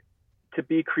ability to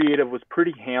be creative was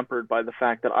pretty hampered by the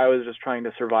fact that I was just trying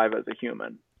to survive as a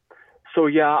human. So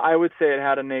yeah, I would say it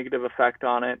had a negative effect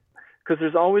on it, because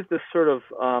there's always this sort of,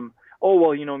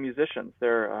 musicians,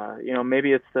 they're,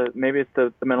 maybe it's the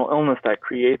mental illness that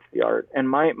creates the art. And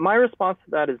my response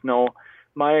to that is no.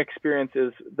 My experience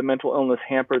is the mental illness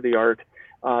hampered the art.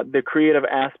 The creative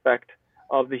aspect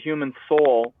of the human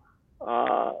soul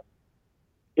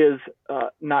is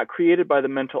not created by the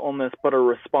mental illness, but a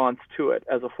response to it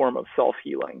as a form of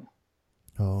self-healing.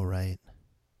 Oh, right.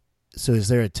 So is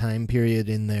there a time period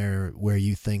in there where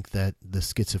you think that the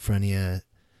schizophrenia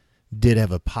did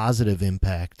have a positive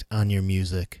impact on your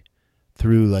music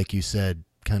through, like you said,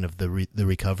 kind of the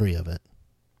recovery of it?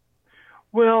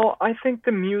 Well, I think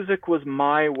the music was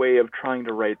my way of trying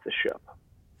to right the ship,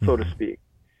 so to speak.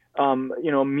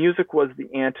 Music was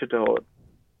the antidote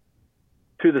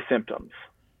to the symptoms,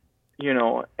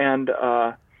 and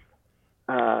I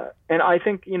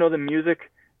think, the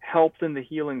music helped in the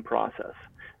healing process.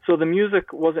 So the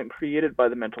music wasn't created by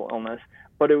the mental illness,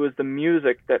 but it was the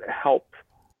music that helped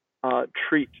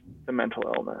treat the mental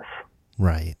illness.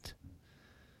 Right.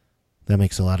 That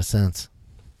makes a lot of sense.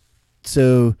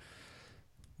 So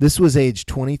this was age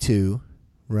 22,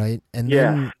 right?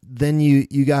 And then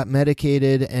you got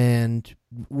medicated, and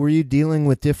were you dealing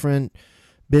with different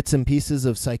bits and pieces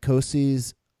of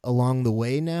psychoses along the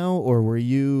way now, or were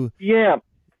you? Yeah.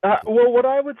 Well, what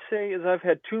I would say is I've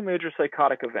had two major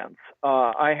psychotic events.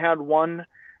 I had one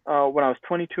when I was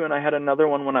 22, and I had another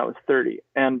one when I was 30.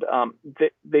 And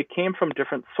they came from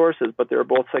different sources, but they were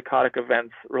both psychotic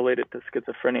events related to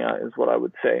schizophrenia, is what I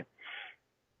would say.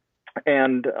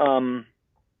 And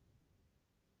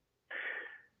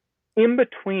in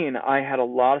between, I had a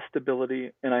lot of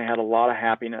stability and I had a lot of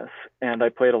happiness, and I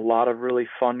played a lot of really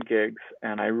fun gigs,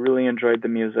 and I really enjoyed the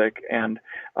music, and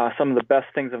some of the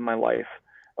best things of my life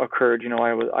occurred.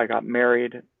 I got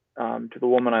married to the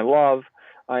woman I love.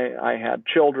 I had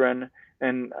children,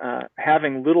 and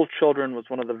having little children was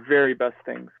one of the very best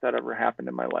things that ever happened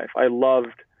in my life. I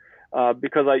loved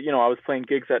because I was playing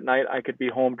gigs at night. I could be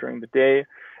home during the day,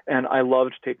 and I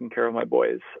loved taking care of my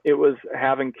boys. It was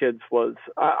having kids was.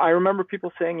 I remember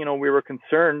people saying, we were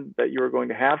concerned that you were going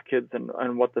to have kids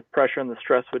and what the pressure and the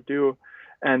stress would do,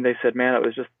 and they said, man, it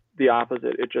was just the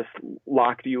opposite. It just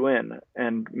locked you in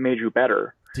and made you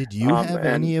better. Did you have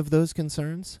any of those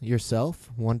concerns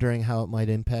yourself, wondering how it might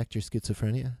impact your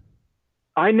schizophrenia?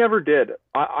 I never did.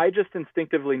 I just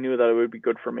instinctively knew that it would be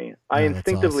good for me. I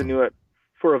instinctively knew it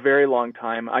for a very long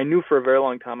time. I knew for a very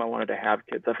long time I wanted to have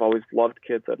kids. I've always loved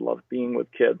kids. I'd loved being with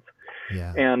kids.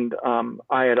 Yeah. And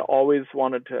I had always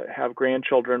wanted to have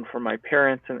grandchildren for my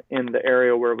parents in the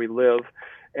area where we live.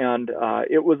 And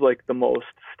it was like the most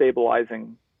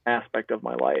stabilizing aspect of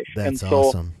my life. That's and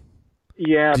awesome.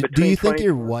 Yeah. Do you think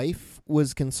your wife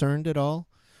was concerned at all?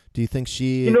 Do you think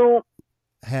she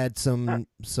had some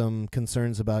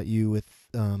concerns about you with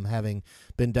having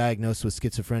been diagnosed with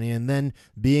schizophrenia and then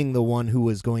being the one who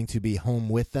was going to be home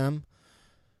with them?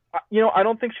 I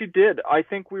don't think she did. I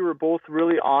think we were both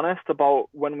really honest about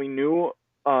when we knew,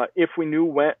 if we knew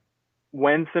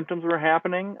when symptoms were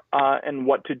happening and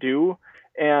what to do.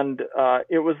 And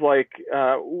it was like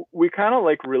we kind of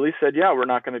like really said, yeah, we're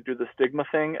not going to do the stigma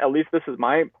thing. At least this is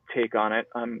my take on it.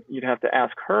 You'd have to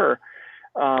ask her.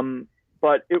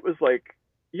 But it was like,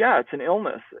 yeah, it's an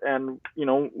illness. And,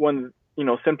 when,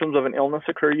 symptoms of an illness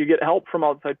occur, you get help from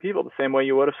outside people the same way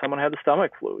you would if someone had the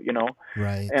stomach flu,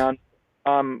 Right. And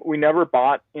we never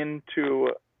bought into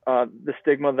the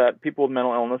stigma that people with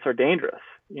mental illness are dangerous.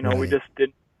 You know,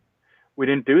 Right. we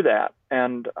didn't do that.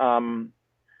 And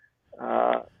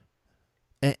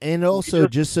And we also,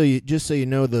 just, just so you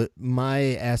know,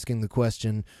 my asking the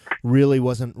question really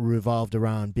wasn't revolved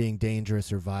around being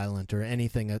dangerous or violent or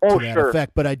anything to oh, that sure.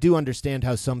 effect. But I do understand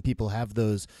how some people have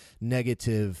those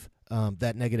negative,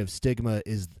 that negative stigma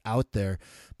is out there.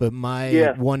 But my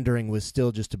Yes, wondering was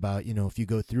still just about, if you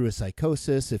go through a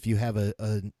psychosis, if you have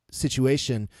a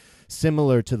situation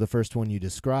similar to the first one you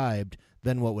described,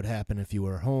 then what would happen if you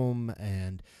were home?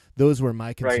 And those were my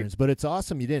right. concerns. But it's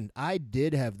awesome you didn't. I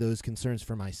did have those concerns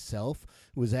for myself.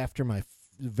 It was after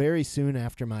very soon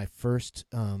after my first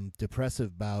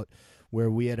depressive bout, where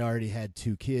we had already had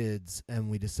 2 kids and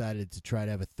we decided to try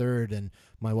to have a third, and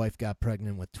my wife got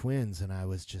pregnant with twins, and I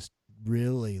was just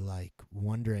really like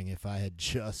wondering if I had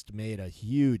just made a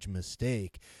huge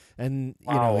mistake. And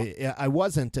Wow. I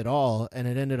wasn't at all, and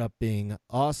it ended up being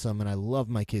awesome, and I love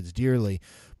my kids dearly.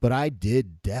 But I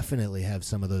did definitely have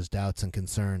some of those doubts and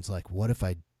concerns, like, what if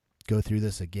I go through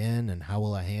this again, and how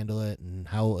will I handle it, and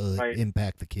how will it Right.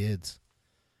 impact the kids?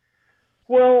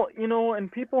 Well,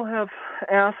 and people have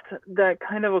asked that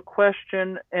kind of a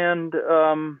question, and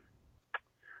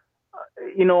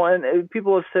and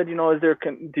people have said,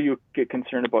 do you get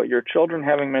concerned about your children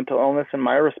having mental illness? And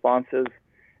my response is,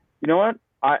 you know what?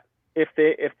 If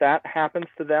that happens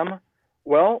to them,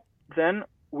 well, then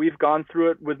we've gone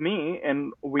through it with me,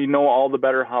 and we know all the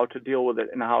better how to deal with it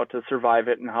and how to survive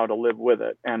it and how to live with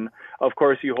it. And of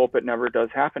course, you hope it never does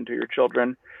happen to your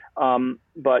children.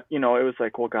 But it was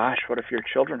like, well, gosh, what if your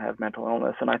children have mental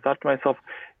illness? And I thought to myself,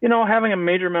 having a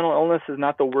major mental illness is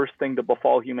not the worst thing to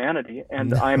befall humanity,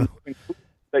 and I'm No.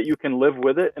 that you can live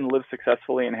with it and live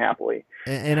successfully and happily.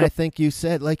 And So I think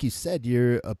like you said,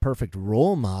 you're a perfect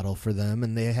role model for them,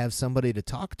 and they have somebody to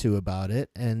talk to about it,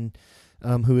 and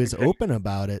who is open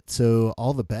about it. So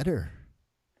all the better.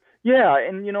 yeah,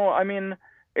 and I mean,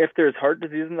 if there's heart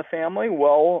disease in the family,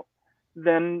 well,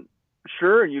 then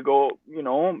sure, you go,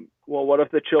 well, what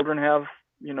if the children have,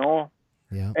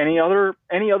 Yeah, any other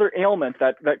ailment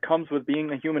that comes with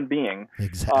being a human being?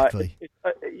 exactly.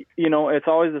 It's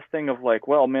always this thing of like,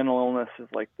 well, mental illness is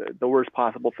like the worst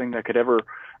possible thing that could ever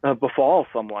befall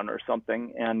someone or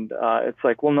something, and it's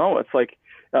like, well, no, it's like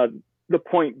the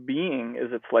point being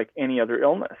is it's like any other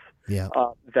illness Yeah.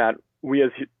 that we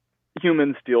as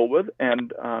humans deal with,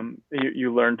 and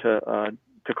you learn to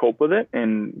cope with it,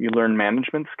 and you learn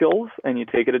management skills, and you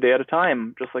take it a day at a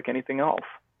time, just like anything else.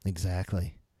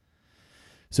 Exactly.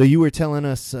 So you were telling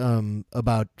us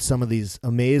about some of these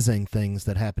amazing things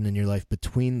that happened in your life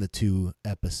between the 2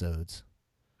 episodes.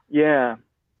 Yeah.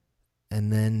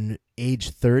 And then age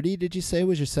 30, did you say,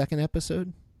 was your second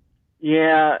episode?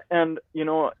 Yeah, and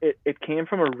it came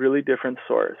from a really different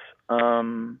source.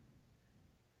 Kind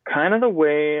of the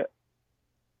way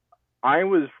I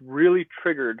was really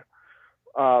triggered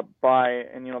by,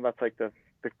 and that's like the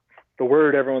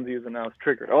word everyone's using now is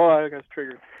triggered. Oh, I got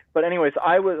triggered. But anyways,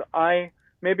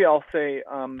 maybe I'll say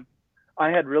I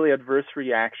had really adverse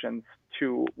reactions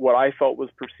to what I felt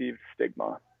was perceived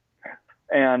stigma,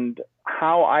 and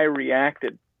how I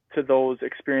reacted to those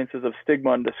experiences of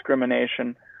stigma and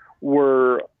discrimination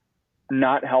were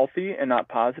not healthy and not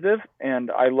positive.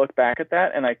 And I look back at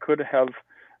that, and I could have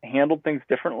handled things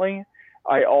differently.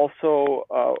 I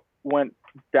also went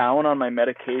down on my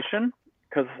medication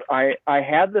because I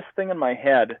had this thing in my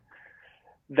head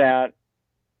that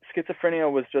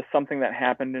schizophrenia was just something that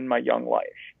happened in my young life,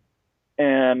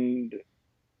 and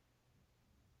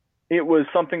it was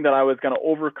something that I was going to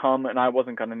overcome, and I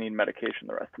wasn't going to need medication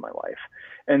the rest of my life.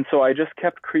 And so I just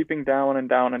kept creeping down and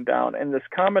down and down. And this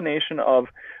combination of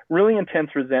really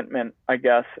intense resentment, I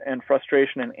guess, and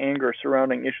frustration and anger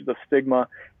surrounding issues of stigma,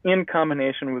 in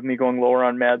combination with me going lower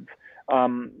on meds,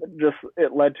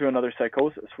 it led to another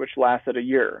psychosis, which lasted a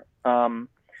year. Wow,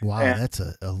 that's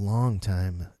a long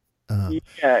time.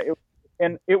 Yeah,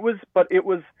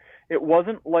 it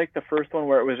wasn't like the first one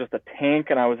where it was just a tank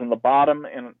and I was in the bottom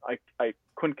and I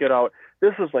couldn't get out.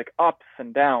 This was like ups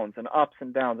and downs and ups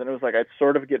and downs, and it was like I'd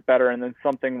sort of get better, and then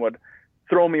something would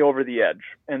throw me over the edge,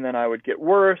 and then I would get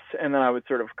worse, and then I would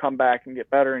sort of come back and get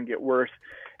better and get worse.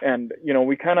 And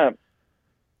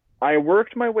I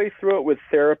worked my way through it with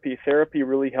therapy. Therapy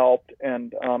really helped,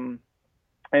 and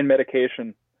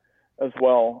medication as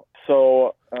well.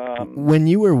 So when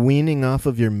you were weaning off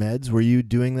of your meds, were you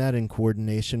doing that in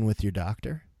coordination with your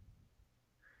doctor?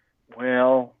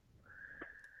 Well,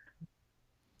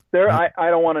 I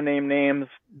don't want to name names.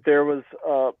 There was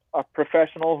a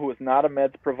professional who was not a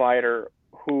meds provider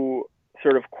who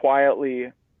sort of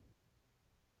quietly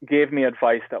gave me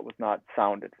advice that was not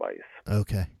sound advice.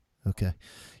 Okay.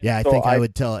 Yeah, I So think I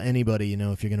would tell anybody,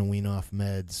 if you're going to wean off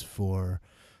meds for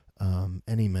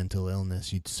any mental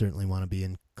illness, you'd certainly want to be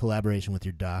in collaboration with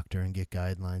your doctor and get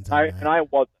guidelines on that. And I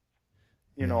wasn't.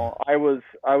 Yeah. I was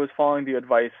following the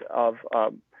advice of a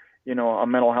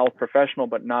mental health professional,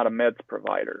 but not a meds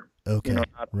provider. Okay.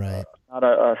 Not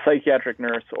a psychiatric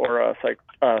nurse or a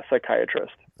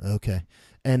psychiatrist. Okay.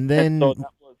 And then so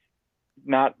that was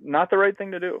not the right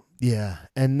thing to do. Yeah.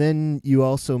 And then you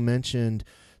also mentioned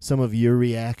some of your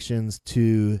reactions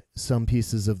to some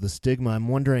pieces of the stigma. I'm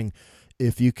wondering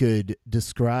if you could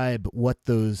describe what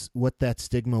that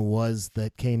stigma was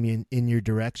that came in your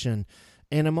direction.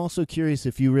 And I'm also curious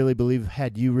if you really believe,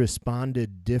 had you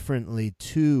responded differently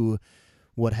to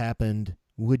what happened,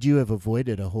 would you have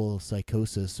avoided a whole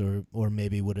psychosis, or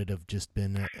maybe would it have just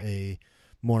been a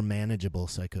more manageable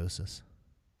psychosis?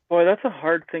 Boy, that's a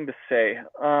hard thing to say.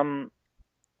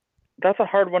 That's a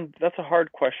hard one. That's a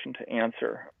hard question to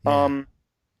answer. Yeah.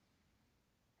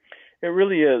 It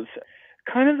really is.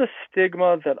 Kind of the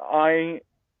stigma that I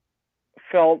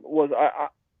felt was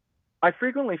I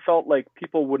frequently felt like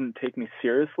people wouldn't take me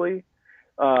seriously,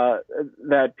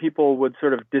 that people would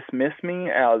sort of dismiss me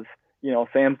as,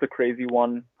 Sam's the crazy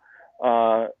one.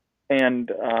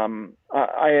 And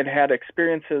I had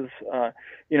experiences, I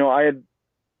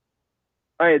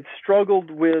had struggled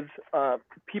with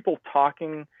people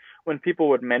talking when people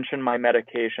would mention my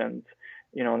medications,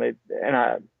 I'd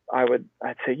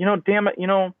say, damn it,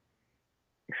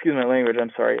 excuse my language,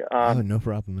 I'm sorry. No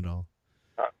problem at all.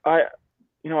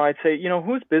 I'd say,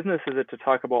 whose business is it to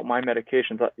talk about my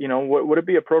medications? Would it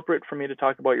be appropriate for me to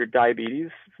talk about your diabetes,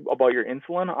 about your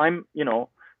insulin?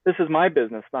 This is my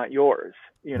business, not yours,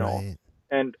 Right.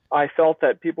 And I felt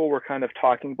that people were kind of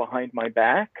talking behind my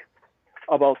back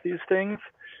about these things,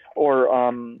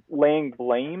 or laying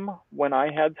blame when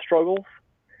I had struggles.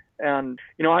 And,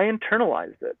 I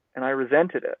internalized it and I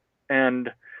resented it.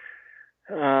 And,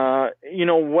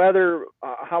 whether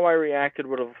how I reacted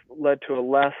would have led to a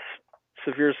less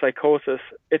severe psychosis,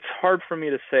 it's hard for me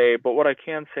to say. But what I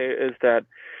can say is that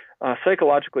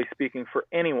psychologically speaking, for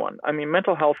anyone,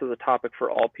 mental health is a topic for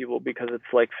all people because it's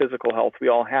like physical health. We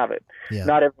all have it. Yeah.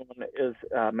 Not everyone is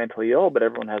mentally ill, but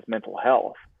everyone has mental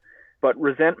health. But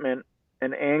resentment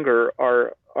and anger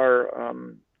are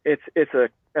it's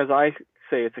as I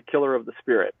say, it's a killer of the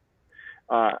spirit,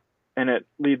 and it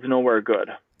leads nowhere good.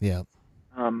 Yeah.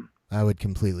 I would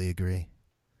completely agree.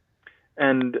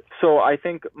 And so I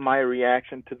think my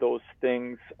reaction to those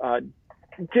things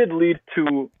did lead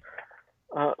to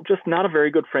just not a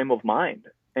very good frame of mind.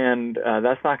 And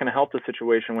that's not going to help the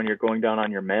situation when you're going down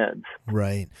on your meds.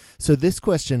 Right. So this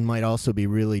question might also be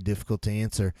really difficult to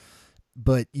answer,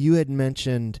 but you had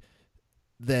mentioned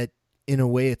that in a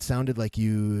way it sounded like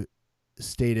you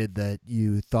stated that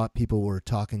you thought people were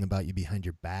talking about you behind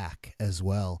your back as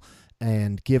well.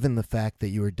 And given the fact that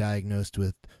you were diagnosed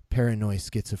with paranoid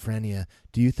schizophrenia,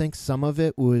 do you think some of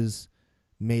it was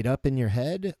made up in your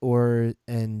head,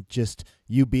 and just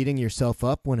you beating yourself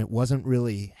up when it wasn't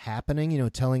really happening,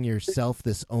 telling yourself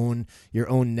your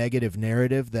own negative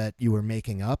narrative that you were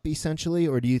making up essentially?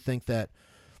 Or do you think that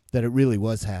it really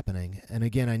was happening? And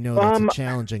again, I know that's a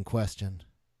challenging question.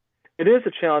 It is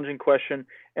a challenging question,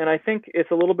 and I think it's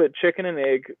a little bit chicken and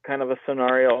egg kind of a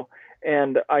scenario.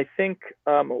 And I think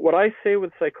what I say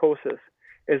with psychosis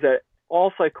is that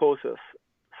all psychosis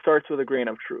starts with a grain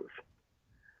of truth.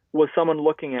 Was someone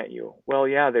looking at you? Well,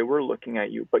 yeah, they were looking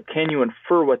at you, but can you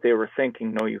infer what they were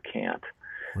thinking? No, you can't.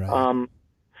 Right.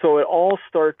 So it all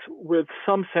starts with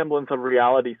some semblance of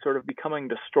reality sort of becoming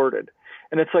distorted.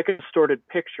 And it's like a distorted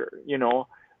picture,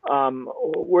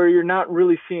 where you're not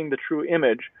really seeing the true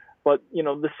image, but,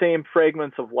 the same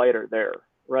fragments of light are there,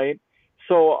 right?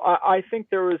 So I think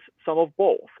there was some of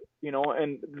both,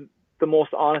 and the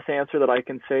most honest answer that I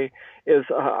can say is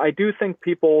I do think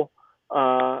people,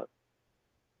 I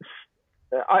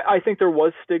think there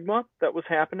was stigma that was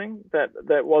happening, that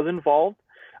was involved,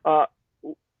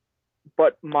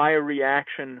 but my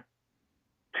reaction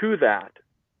to that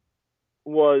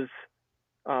was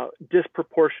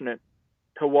disproportionate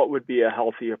to what would be a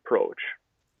healthy approach,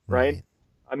 right?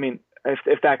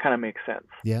 If that kind of makes sense.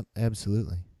 Yep,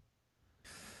 absolutely.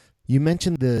 You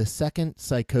mentioned the second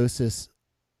psychosis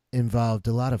involved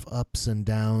a lot of ups and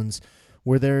downs.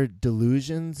 Were there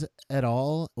delusions at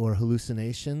all, or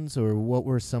hallucinations, or what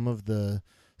were some of the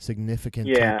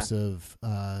significant types of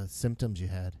symptoms you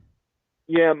had?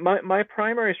 Yeah, my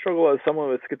primary struggle as someone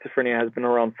with schizophrenia has been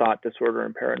around thought disorder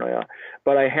and paranoia,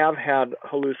 but I have had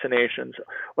hallucinations.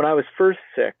 When I was first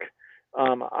sick,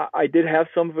 I did have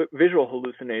some visual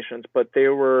hallucinations, but they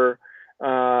were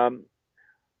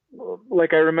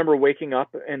like I remember waking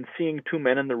up and seeing two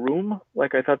men in the room.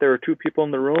 Like I thought there were two people in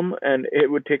the room, and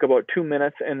it would take about 2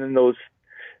 minutes, and then those,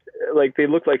 like, they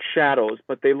looked like shadows,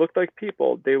 but they looked like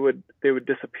people. They would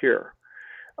disappear.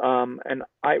 And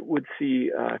I would see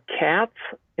cats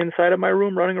inside of my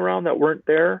room running around that weren't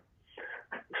there.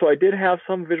 So I did have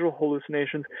some visual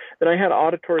hallucinations. Then I had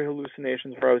auditory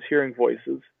hallucinations where I was hearing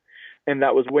voices, and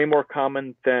that was way more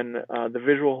common than the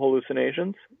visual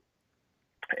hallucinations.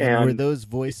 And were those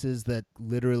voices that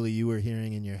literally you were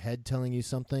hearing in your head telling you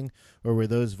something, or were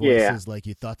those voices like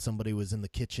you thought somebody was in the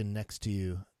kitchen next to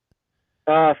you?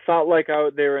 Felt like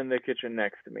they were in the kitchen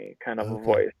next to me, kind of a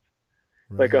voice,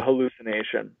 like a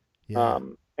hallucination. Yeah.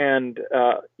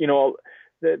 You know,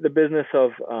 the business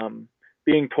of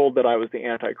being told that I was the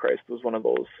Antichrist was one of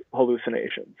those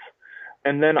hallucinations.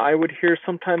 And then I would hear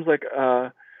sometimes like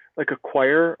a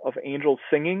choir of angels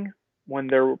singing when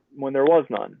there was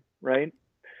none, right?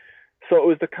 So it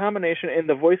was the combination, and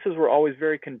the voices were always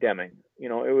very condemning. You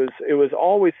know, it was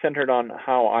always centered on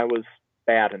how I was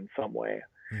bad in some way.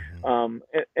 Mm-hmm.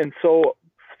 And so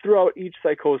throughout each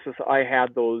psychosis, I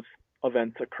had those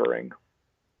events occurring.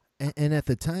 And at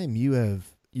the time,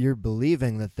 you're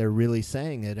believing that they're really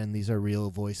saying it, and these are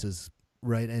real voices,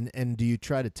 right? And do you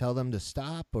try to tell them to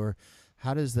stop, or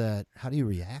how do you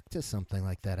react to something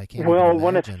like that? I can't. Well,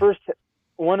 when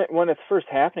it's first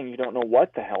happening, you don't know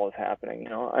what the hell is happening. You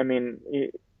know, I mean,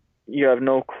 you have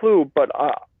no clue. But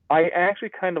I actually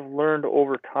kind of learned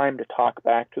over time to talk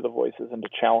back to the voices and to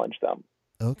challenge them.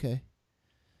 Okay.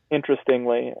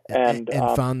 Interestingly, and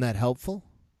found that helpful.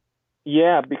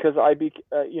 Yeah, because I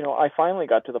finally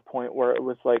got to the point where it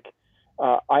was like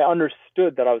I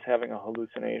understood that I was having a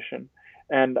hallucination,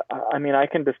 and I mean I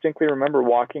can distinctly remember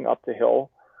walking up the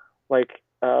hill, like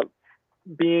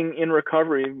being in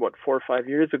recovery 4 or 5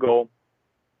 years ago,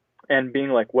 and being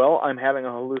like, well, I'm having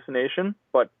a hallucination,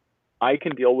 but I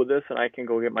can deal with this, and I can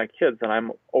go get my kids, and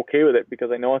I'm okay with it because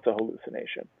I know it's a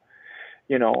hallucination,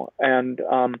 you know. And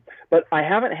but I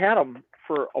haven't had them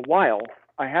for a while.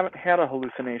 I haven't had a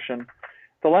hallucination.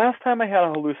 The last time I had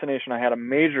a hallucination, I had a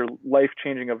major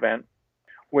life-changing event,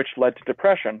 which led to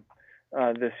depression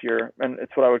this year, and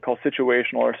it's what I would call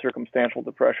situational or circumstantial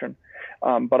depression.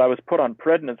 But I was put on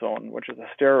prednisone, which is a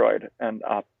steroid, and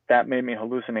that made me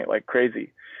hallucinate like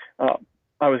crazy.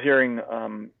 I was hearing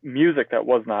music that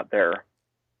was not there.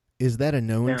 Is that a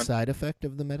known side effect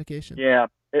of the medication? Yeah,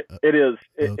 it is.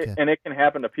 And it can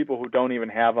happen to people who don't even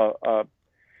have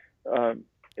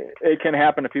it can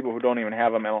happen to people who don't even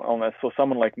have a mental illness. So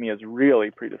someone like me is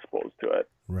really predisposed to it.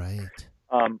 Right.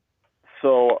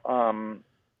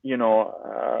 You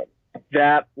know,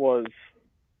 that was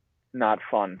not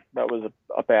fun. That was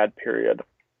a bad period.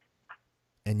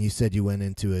 And you said you went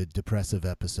into a depressive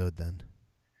episode then?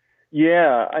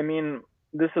 Yeah. I mean,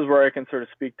 this is where I can sort of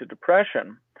speak to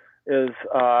depression.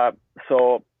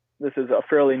 So this is a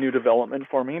fairly new development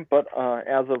for me, but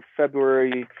as of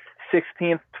February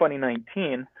 16th,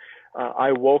 2019,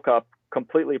 I woke up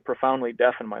completely profoundly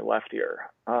deaf in my left ear.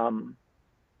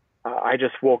 I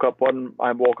just woke up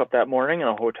that morning in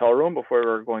a hotel room before we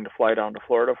were going to fly down to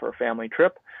Florida for a family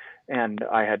trip, and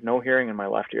I had no hearing in my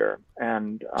left ear.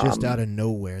 And just out of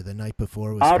nowhere, the night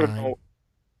before was fine.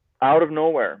 Out of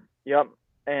nowhere. Yep.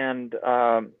 And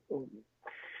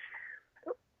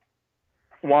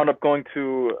wound up going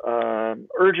to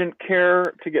urgent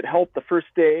care to get help the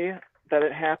first day that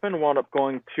it happened. Wound up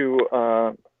going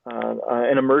to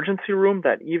an emergency room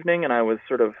that evening, and I was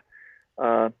sort of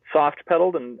soft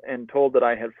pedaled and told that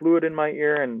I had fluid in my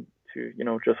ear and to, you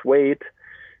know, just wait.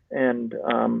 And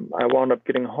I wound up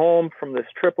getting home from this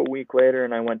trip a week later,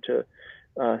 and I went to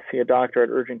see a doctor at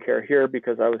urgent care here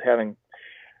because I was getting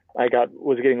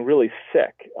really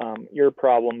sick. Ear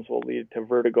problems will lead to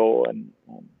vertigo and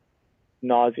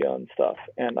nausea and stuff.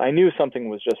 And I knew something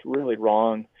was just really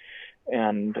wrong.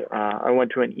 And I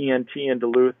went to an ENT in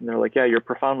Duluth, and they're like, yeah, you're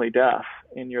profoundly deaf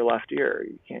in your left ear.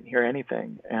 You can't hear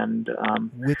anything. And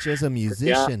which, as a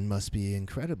musician, must be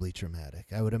incredibly traumatic.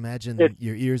 I would imagine that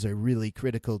your ears are really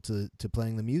critical to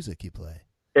playing the music you play.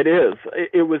 It is.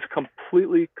 It was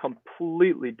completely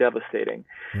devastating.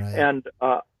 Right. And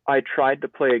I tried to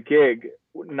play a gig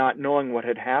not knowing what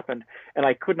had happened, and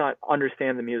I could not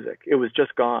understand the music. It was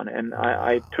just gone. And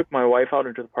I took my wife out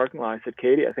into the parking lot. I said,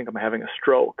 Katie, I think I'm having a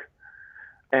stroke.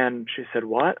 And she said,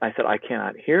 what? I said, I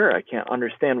cannot hear. I can't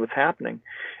understand what's happening.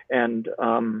 And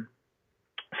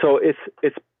so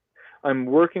I'm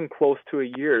working close to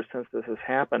a year since this has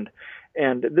happened.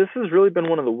 And this has really been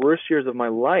one of the worst years of my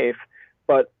life.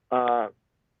 But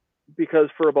because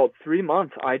for about 3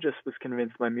 months, I just was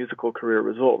convinced my musical career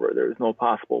was over. There was no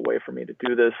possible way for me to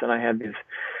do this. And I had these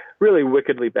really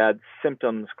wickedly bad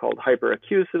symptoms called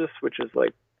hyperacusis, which is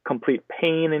like complete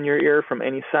pain in your ear from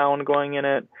any sound going in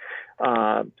it.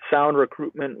 Sound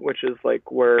recruitment, which is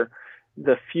like where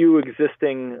the few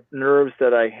existing nerves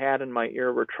that I had in my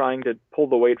ear were trying to pull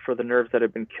the weight for the nerves that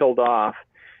had been killed off.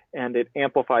 And it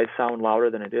amplifies sound louder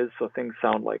than it is. So things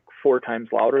sound like 4 times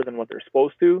louder than what they're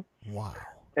supposed to. Wow.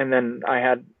 And then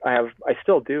I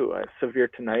still do. I have severe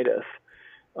tinnitus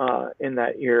in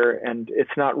that ear, and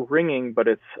it's not ringing, but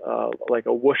it's like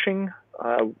a whooshing,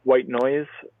 white noise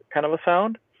kind of a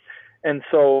sound. And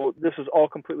so this is all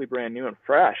completely brand new and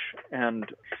fresh. And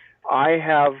I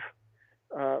have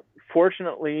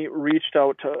fortunately reached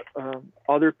out to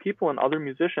other people and other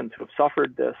musicians who have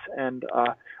suffered this, and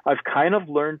I've kind of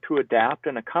learned to adapt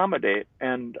and accommodate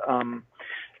and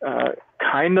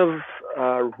kind of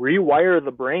rewire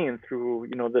the brain through,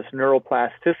 this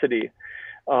neuroplasticity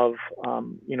of,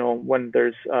 when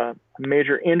there's a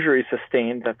major injury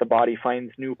sustained, that the body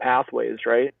finds new pathways,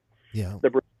 right? Yeah. The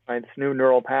brain finds new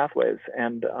neural pathways.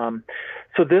 And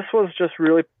so this was just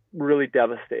really, really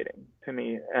devastating to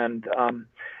me. And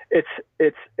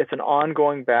it's an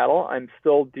ongoing battle. I'm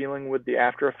still dealing with the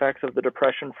after effects of the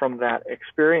depression from that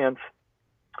experience,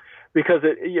 because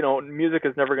music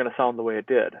is never going to sound the way it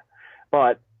did.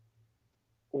 But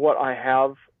what I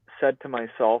have said to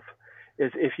myself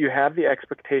is, if you have the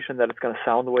expectation that it's going to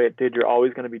sound the way it did, you're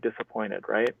always going to be disappointed,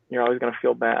 right? You're always going to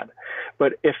feel bad.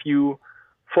 But if you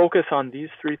focus on these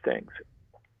 3 things,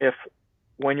 if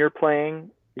when you're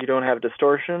playing, you don't have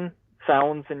distortion,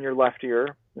 sounds in your left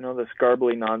ear, this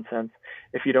garbly nonsense,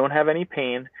 if you don't have any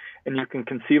pain, and you can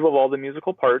conceive of all the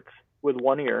musical parts with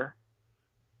one ear,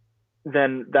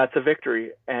 then that's a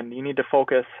victory. And you need to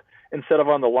focus, instead of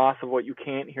on the loss of what you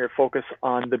can't hear, focus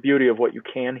on the beauty of what you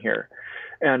can hear,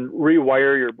 and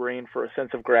rewire your brain for a sense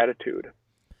of gratitude.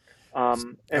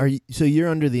 So you're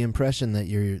under the impression that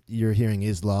your hearing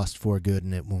is lost for good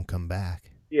and it won't come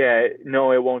back? Yeah,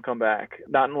 no, it won't come back.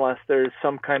 Not unless there's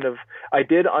some kind of. I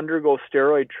did undergo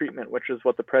steroid treatment, which is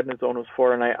what the prednisone was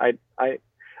for, and I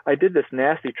did this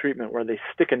nasty treatment where they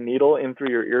stick a needle in through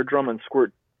your eardrum and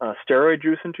squirt steroid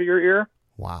juice into your ear.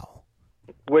 Wow.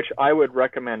 Which I would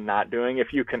recommend not doing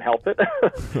if you can help it.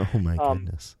 Oh my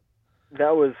goodness.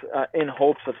 That was in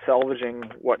hopes of salvaging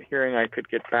what hearing I could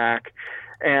get back,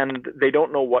 and they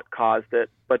don't know what caused it,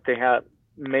 but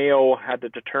Mayo had to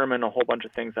determine a whole bunch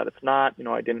of things that it's not.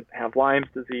 I didn't have Lyme's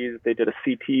disease. They did a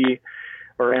CT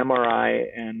or MRI,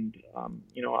 and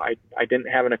I didn't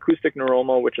have an acoustic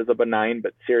neuroma, which is a benign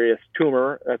but serious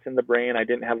tumor that's in the brain. I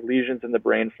didn't have lesions in the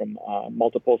brain from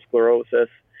multiple sclerosis.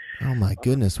 Oh my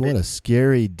goodness, what a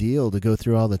scary deal to go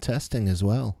through all the testing as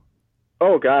well.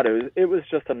 Oh God, it was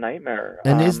just a nightmare.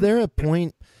 And is there a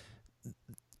point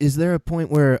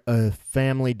where a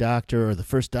family doctor or the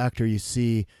first doctor you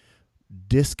see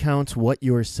discounts what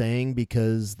you're saying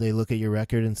because they look at your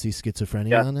record and see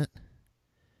schizophrenia on it?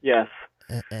 Yes.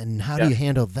 And how do you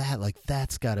handle that? Like,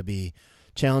 that's got to be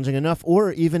challenging enough.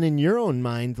 Or even in your own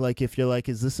mind, like if you're like,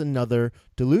 is this another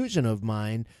delusion of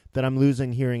mine that I'm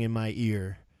losing hearing in my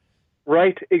ear?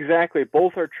 Right, exactly.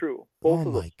 Both are true. Both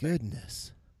of those. Oh my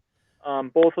goodness.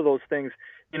 Both of those things.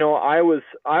 I was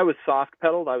soft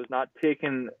pedaled. I was not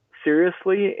taken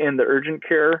seriously in the urgent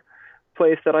care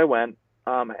place that I went.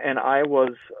 And I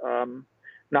was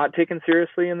not taken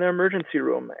seriously in the emergency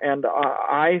room. And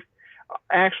I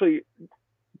actually,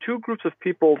 2 groups of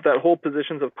people that hold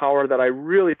positions of power that I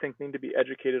really think need to be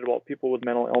educated about people with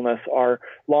mental illness are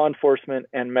law enforcement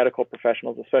and medical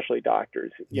professionals, especially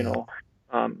doctors,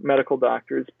 medical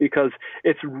doctors, because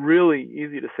it's really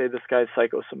easy to say this guy's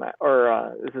psychosomatic,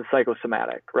 or this is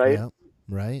psychosomatic, right? Yeah,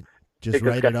 right. Just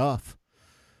write it off.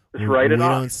 Just write it off.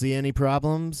 We don't see any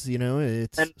problems,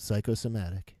 it's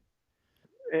psychosomatic.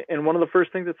 And one of the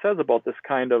first things it says about this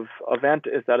kind of event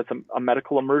is that it's a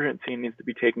medical emergency and needs to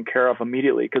be taken care of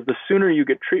immediately, because the sooner you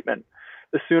get treatment,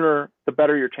 the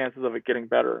better your chances of it getting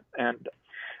better. And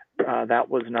that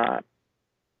was not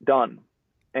done.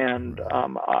 And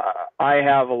I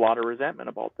have a lot of resentment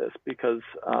about this because,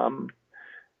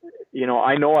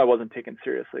 I know I wasn't taken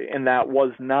seriously, and that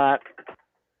was not...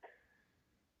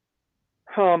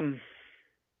 I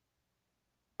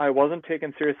wasn't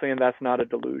taken seriously, and that's not a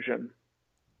delusion.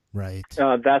 Right.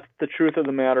 That's the truth of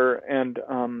the matter, and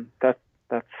that's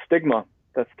stigma.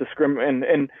 That's discrimination.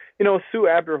 And Sue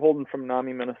Abder-Holden from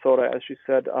NAMI, Minnesota, as she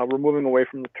said, we're moving away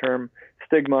from the term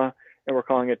stigma, and we're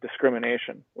calling it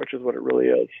discrimination, which is what it really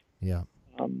is. Yeah.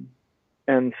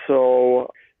 And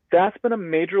so that's been a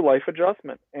major life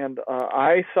adjustment. And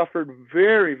I suffered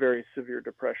very, very severe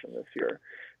depression this year.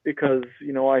 because,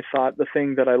 I thought the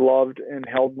thing that I loved and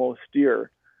held most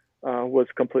dear was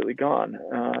completely gone.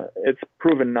 It's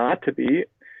proven not to be.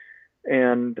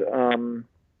 And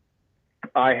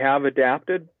I have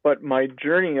adapted, but my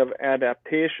journey of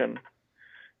adaptation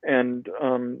and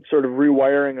sort of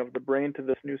rewiring of the brain to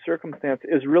this new circumstance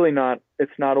is really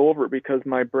it's not over, because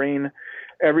my brain,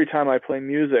 every time I play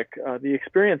music, the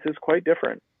experience is quite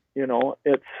different.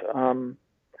 It's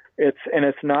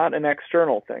not an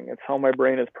external thing. It's how my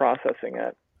brain is processing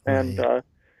it. Right. And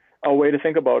a way to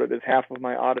think about it is half of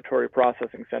my auditory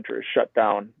processing center is shut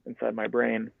down inside my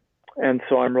brain. And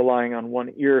so I'm relying on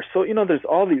one ear. So, there's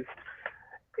all these,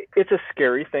 it's a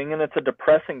scary thing and it's a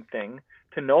depressing thing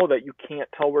to know that you can't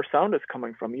tell where sound is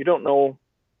coming from. You don't know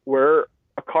where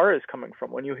a car is coming from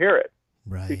when you hear it.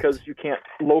 Right. Because you can't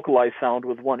localize sound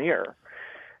with one ear.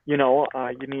 You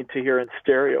need to hear in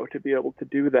stereo to be able to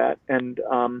do that. And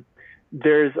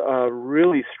there's a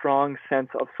really strong sense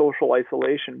of social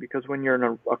isolation, because when you're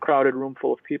in a crowded room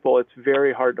full of people, it's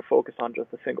very hard to focus on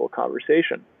just a single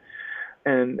conversation.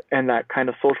 And that kind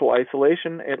of social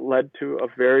isolation, it led to a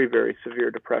very, very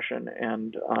severe depression.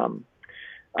 And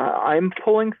I'm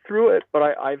pulling through it, but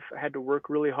I've had to work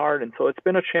really hard. And so it's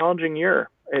been a challenging year.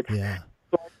 So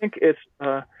I think it's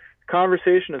a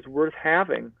conversation is worth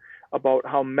having about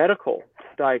how medical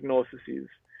diagnoses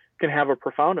can have a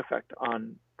profound effect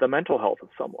on the mental health of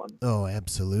someone. Oh,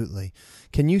 absolutely.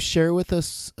 Can you share with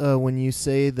us, when you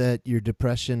say that your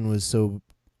depression was so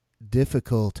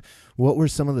difficult, what were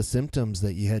some of the symptoms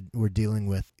that you were dealing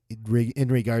with in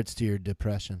regards to your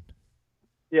depression?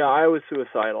 Yeah, I was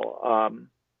suicidal.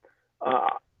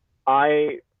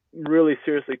 I really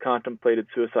seriously contemplated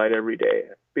suicide every day,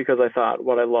 because I thought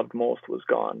what I loved most was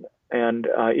gone. And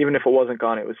even if it wasn't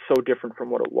gone, it was so different from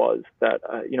what it was that,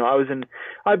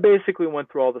 I basically went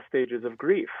through all the stages of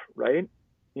grief, right?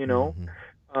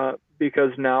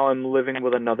 Because now I'm living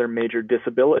with another major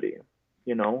disability,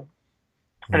 and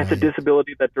it's a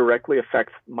disability that directly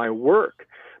affects my work,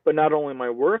 but not only my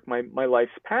work, my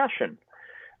life's passion.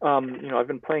 I've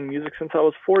been playing music since I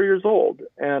was 4 years old,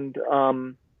 and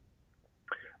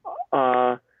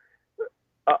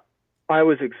I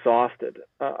was exhausted.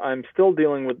 I'm still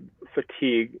dealing with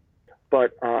fatigue,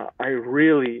 but I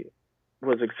really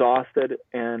was exhausted,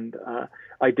 and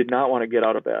I did not want to get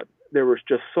out of bed. There was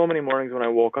just so many mornings when I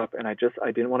woke up and I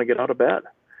didn't want to get out of bed.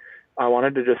 I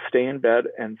wanted to just stay in bed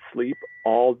and sleep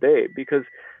all day, because,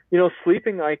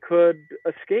 sleeping I could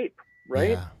escape,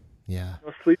 right? Yeah.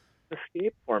 Sleep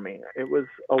escape for me. It was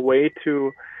a way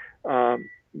to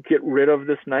get rid of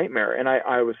this nightmare. And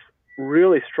I was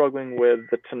really struggling with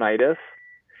the tinnitus,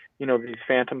 these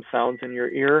phantom sounds in your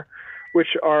ear,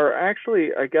 which are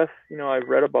actually, I guess, I've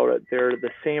read about it. They're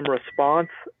the same response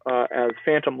as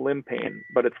phantom limb pain,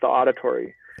 but it's the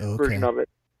auditory version of it.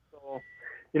 So,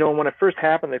 when it first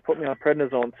happened, they put me on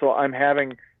prednisone. So I'm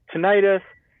having tinnitus.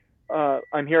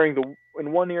 I'm hearing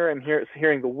in one ear, I'm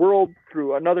hearing the world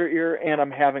through another ear, and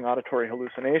I'm having auditory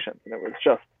hallucinations. And it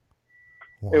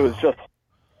was just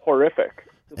horrific.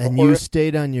 And you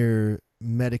stayed on your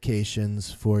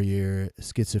medications for your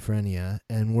schizophrenia,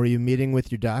 and were you meeting with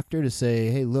your doctor to say,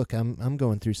 hey, look, I'm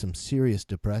going through some serious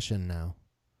depression now?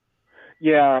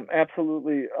 Yeah,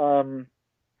 absolutely.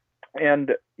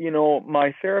 And,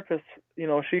 my therapist,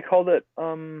 she called it,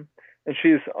 and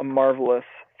she's a marvelous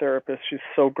therapist. She's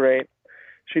so great.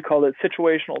 She called it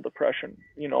situational depression,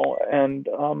 and,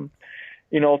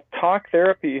 talk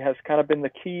therapy has kind of been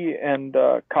the key, and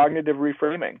cognitive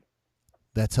reframing.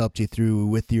 That's helped you through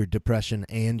with your depression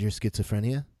and your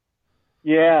schizophrenia?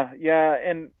 Yeah.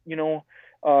 And,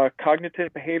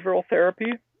 cognitive behavioral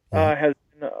therapy has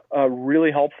been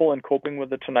really helpful in coping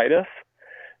with the tinnitus,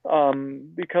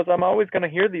 because I'm always going to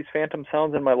hear these phantom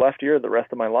sounds in my left ear the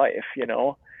rest of my life,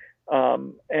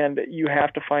 and you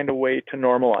have to find a way to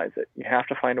normalize it. You have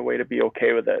to find a way to be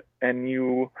okay with it.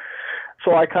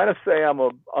 So I kind of say I'm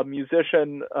a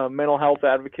musician, a mental health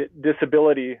advocate,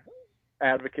 disability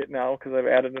advocate now, because I've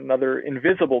added another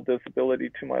invisible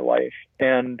disability to my life.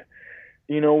 And,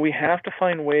 we have to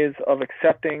find ways of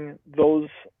accepting those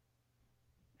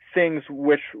things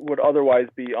which would otherwise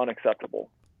be unacceptable,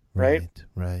 right?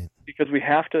 Right. Because we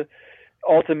have to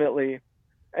ultimately,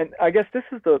 and I guess this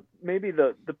is maybe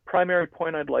the primary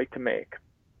point I'd like to make.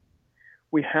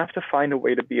 We have to find a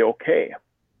way to be okay.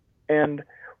 And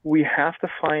we have to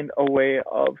find a way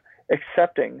of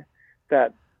accepting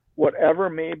that whatever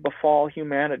may befall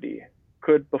humanity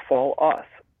could befall us.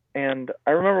 And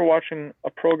I remember watching a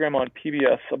program on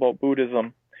PBS about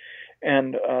Buddhism,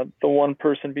 and the one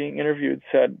person being interviewed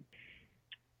said,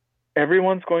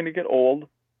 everyone's going to get old.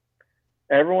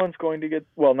 Not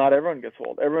everyone gets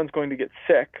old. Everyone's going to get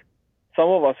sick. some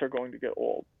of us are going to get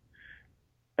old,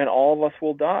 and all of us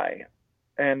will die,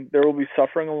 and there will be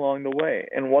suffering along the way.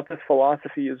 And what this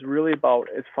philosophy is really about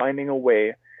is finding a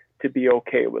way to be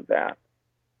okay with that.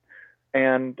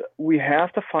 And we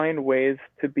have to find ways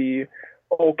to be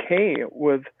okay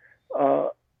with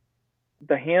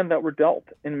the hand that we're dealt,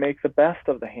 and make the best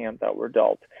of the hand that we're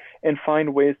dealt, and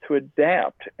find ways to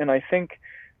adapt. And I think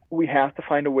we have to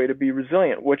find a way to be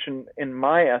resilient, which in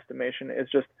my estimation is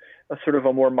just a sort of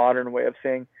a more modern way of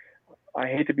saying, I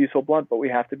hate to be so blunt, but we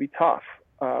have to be tough.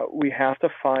 We have to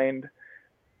find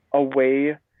a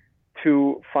way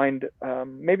to find,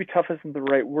 maybe tough isn't the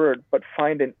right word, but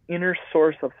find an inner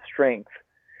source of strength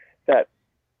that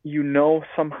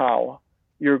somehow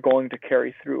you're going to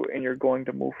carry through and you're going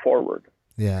to move forward.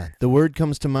 Yeah. The word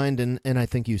comes to mind, and I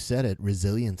think you said it,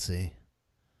 resiliency.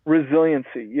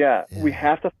 Resiliency, yeah. We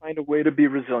have to find a way to be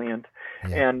resilient,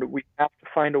 and we have to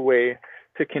find a way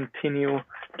to continue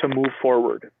to move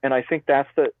forward. And I think that's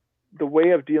the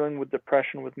way of dealing with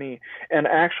depression with me. And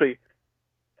actually,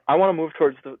 I want to move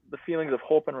towards the feelings of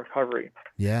hope and recovery.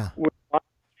 Yeah. When I'm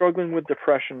struggling with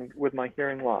depression with my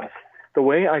hearing loss, the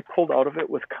way I pulled out of it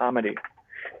was comedy.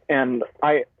 And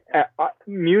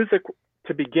music,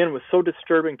 to begin, was so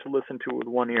disturbing to listen to with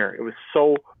one ear. It was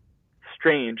so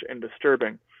strange and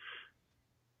disturbing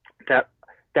that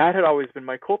had always been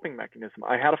my coping mechanism.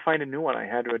 I had to find a new one. I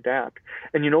had to adapt.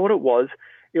 And you know what it was?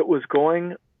 It was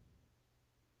going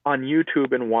on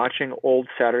YouTube and watching old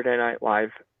Saturday Night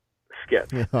Live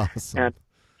skits. Awesome. And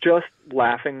just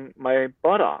laughing my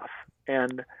butt off.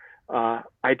 And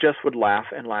I just would laugh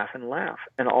and laugh and laugh.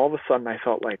 And all of a sudden I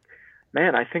felt like,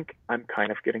 man, I think I'm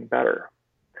kind of getting better.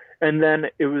 And then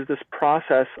it was this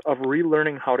process of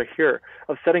relearning how to hear,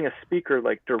 of setting a speaker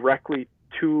like directly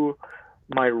to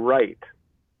my right,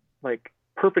 like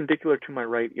perpendicular to my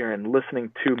right ear, and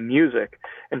listening to music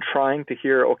and trying to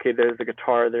hear, okay, there's the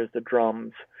guitar, there's the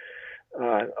drums.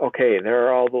 Okay, there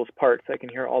are all those parts. I can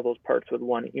hear all those parts with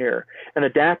one ear, and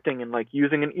adapting and like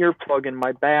using an earplug in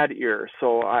my bad ear.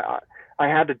 So I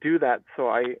had to do that so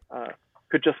I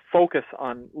could just focus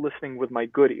on listening with my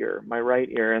good ear, my right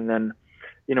ear. And then,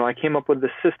 I came up with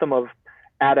this system of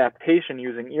adaptation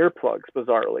using earplugs,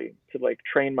 bizarrely, to like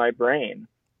train my brain.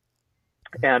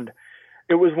 And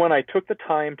it was when I took the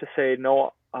time to say,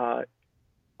 no,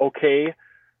 okay,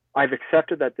 I've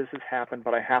accepted that this has happened,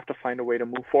 but I have to find a way to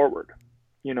move forward,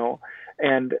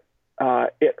 and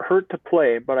it hurt to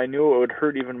play, but I knew it would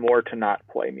hurt even more to not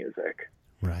play music.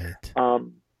 Right.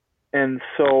 And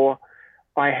so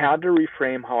I had to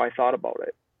reframe how I thought about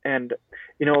it. And,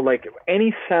 like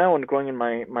any sound going in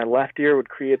my left ear would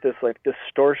create this like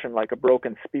distortion, like a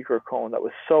broken speaker cone that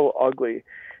was so ugly.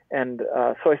 And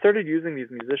so I started using these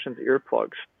musicians'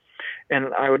 earplugs,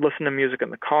 and I would listen to music in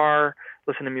the car,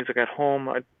 listen to music at home.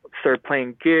 I started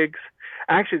playing gigs.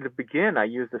 Actually, to begin, I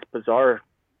used this bizarre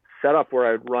setup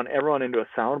where I'd run everyone into a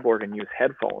soundboard and use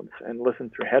headphones and listen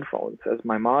through headphones as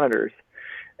my monitors.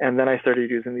 And then I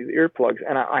started using these earplugs,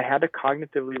 and I had to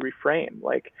cognitively reframe.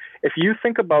 Like, if you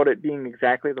think about it being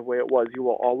exactly the way it was, you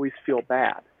will always feel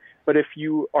bad. But if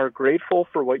you are grateful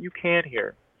for what you can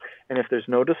hear, and if there's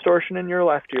no distortion in your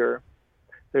left ear,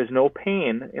 there's no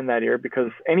pain in that ear, because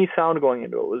any sound going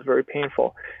into it was very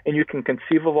painful, and you can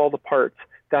conceive of all the parts,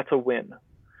 that's a win.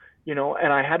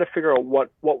 And I had to figure out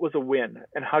what was a win,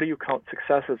 and how do you count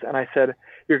successes. And I said,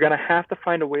 you're going to have to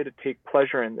find a way to take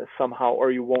pleasure in this somehow,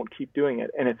 or you won't keep doing it.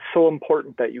 And it's so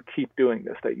important that you keep doing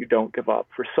this, that you don't give up,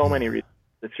 for so many reasons.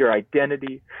 It's your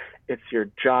identity, it's your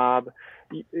job.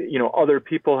 Other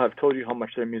people have told you how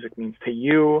much their music means to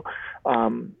you.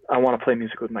 I want to play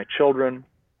music with my children.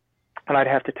 And I'd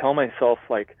have to tell myself,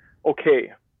 like,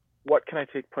 okay, what can I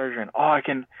take pleasure in?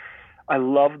 I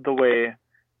love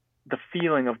the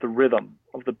feeling of the rhythm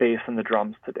of the bass and the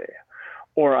drums today.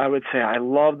 Or I would say, I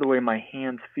love the way my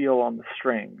hands feel on the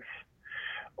strings.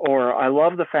 Or I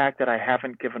love the fact that I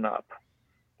haven't given up.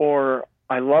 Or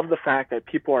I love the fact that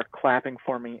people are clapping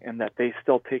for me and that they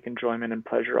still take enjoyment and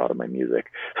pleasure out of my music.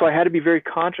 So I had to be very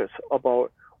conscious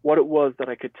about what it was that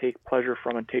I could take pleasure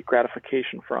from and take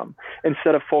gratification from,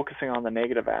 instead of focusing on the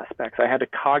negative aspects. I had to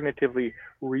cognitively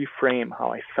reframe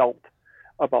how I felt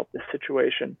about this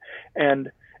situation.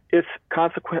 And it's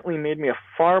consequently made me a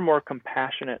far more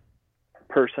compassionate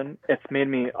person. It's made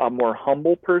me a more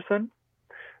humble person,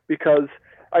 because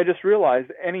I just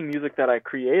realized any music that I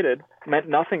created meant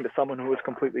nothing to someone who was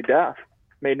completely deaf.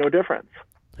 Made no difference,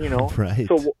 Right.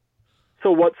 So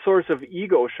what source of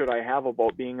ego should I have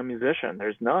about being a musician?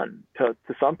 There's none. To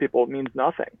some people, it means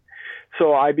nothing.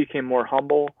 So I became more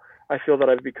humble. I feel that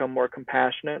I've become more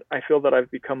compassionate. I feel that I've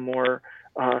become more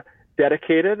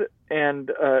dedicated,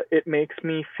 and it makes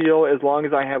me feel, as long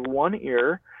as I have one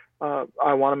ear,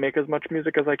 I want to make as much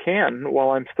music as I can while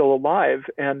I'm still alive.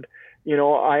 And, you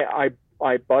know, I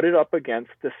butted up against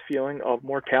this feeling of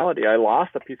mortality. I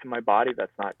lost a piece of my body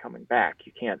that's not coming back.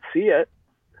 You can't see it,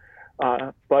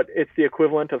 but it's the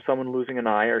equivalent of someone losing an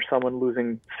eye, or someone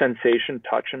losing sensation,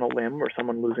 touch in a limb, or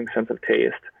someone losing sense of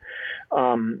taste.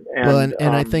 And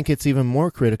I think it's even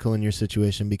more critical in your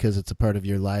situation because it's a part of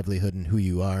your livelihood and who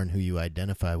you are and who you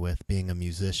identify with, being a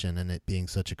musician, and it being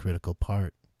such a critical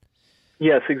part.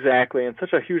 Yes, exactly. And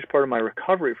such a huge part of my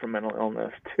recovery from mental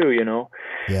illness too, you know?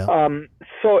 Yeah.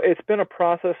 So it's been a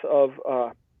process of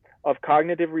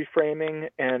cognitive reframing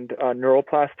and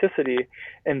neuroplasticity.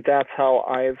 And that's how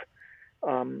I've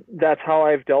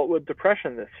dealt with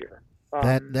depression this year.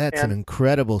 That's an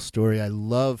incredible story. I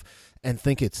love and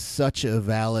think it's such a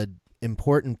valid,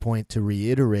 important point to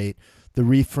reiterate, the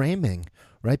reframing,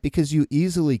 right? Because you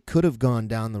easily could have gone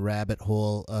down the rabbit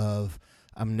hole of,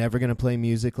 I'm never going to play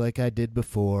music like I did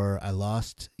before. I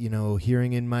lost,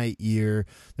 hearing in my ear.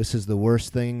 This is the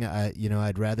worst thing.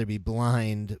 I'd rather be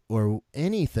blind or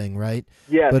anything, right?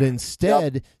 Yes. But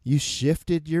instead, you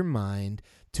shifted your mind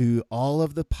to all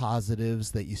of the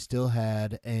positives that you still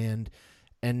had, and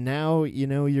now,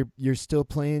 you're still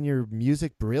playing your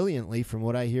music brilliantly from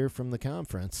what I hear from the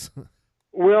conference.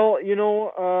 Well,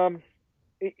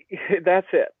 that's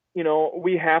it.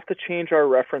 We have to change our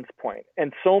reference point,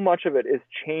 and so much of it is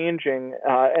changing.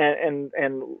 And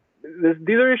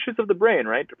these are issues of the brain,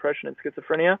 right? Depression and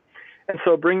schizophrenia, and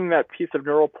so bringing that piece of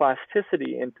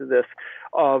neuroplasticity into this,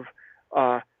 of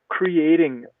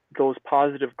creating those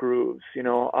positive grooves.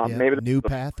 Maybe new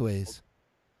pathways,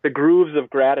 the grooves of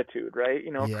gratitude, right?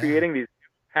 Yeah. Creating these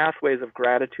pathways of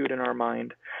gratitude in our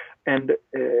mind, and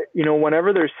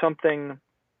whenever there's something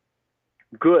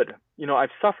good. I've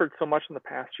suffered so much in the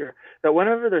past year that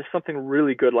whenever there's something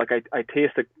really good, like I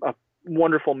taste a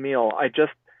wonderful meal, I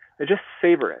just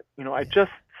savor it. I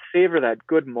just savor that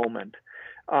good moment.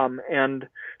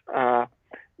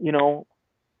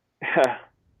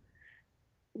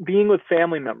 Being with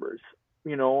family members,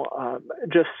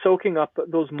 just soaking up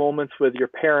those moments with your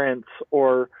parents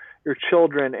or your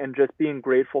children, and just being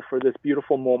grateful for this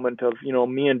beautiful moment of,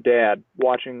 me and Dad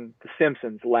watching The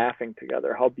Simpsons, laughing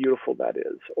together, how beautiful that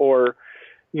is. Or,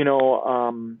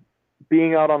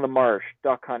 being out on the marsh,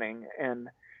 duck hunting, and,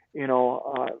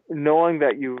 knowing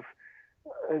that you've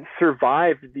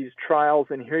survived these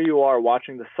trials, and here you are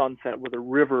watching the sunset with a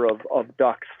river of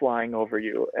ducks flying over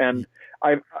you. And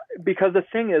because the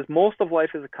thing is, most of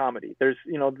life is a comedy. There's,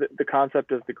 the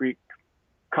concept of the Greek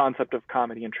concept of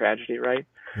comedy and tragedy, right?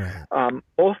 Right.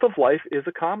 Most of life is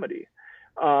a comedy,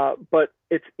 but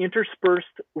it's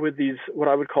interspersed with these, what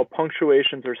I would call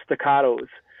punctuations or staccatos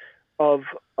of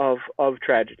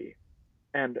tragedy.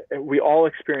 And we all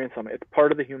experience them. It's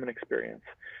part of the human experience.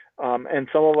 And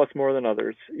some of us more than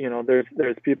others.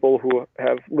 There's people who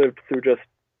have lived through just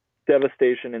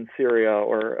devastation in Syria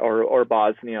or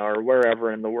Bosnia or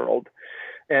wherever in the world.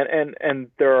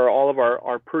 And there are all of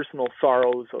our personal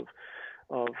sorrows of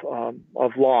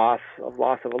loss of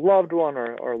a loved one,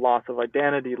 or loss of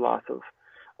identity, loss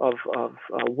of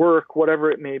work, whatever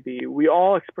it may be. We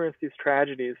all experience these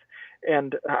tragedies.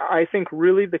 And I think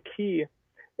really the key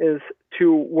is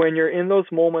to, when you're in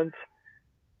those moments,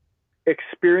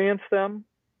 experience them,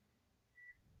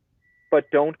 but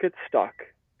don't get stuck.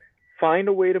 Find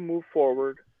a way to move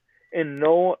forward, and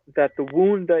know that the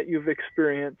wound that you've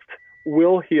experienced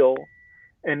will heal,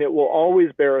 and it will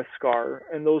always bear a scar,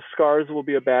 and those scars will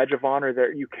be a badge of honor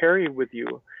that you carry with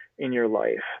you in your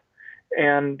life.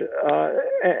 And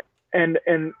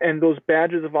those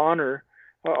badges of honor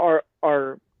are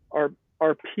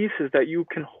pieces that you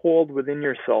can hold within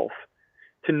yourself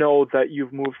to know that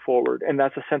you've moved forward. And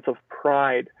that's a sense of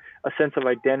pride, a sense of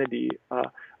identity,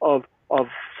 of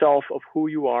self, of who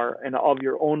you are, and of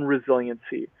your own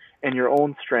resiliency and your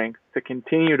own strength to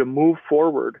continue to move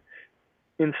forward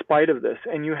in spite of this.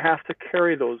 And you have to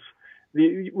carry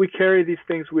we carry these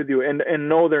things with you, and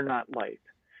know they're not light.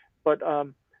 But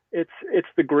it's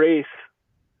the grace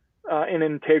and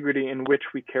integrity in which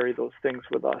we carry those things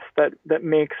with us that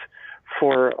makes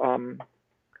for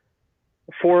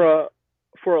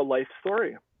a life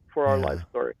story, for our life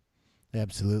story.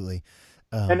 Absolutely.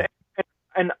 And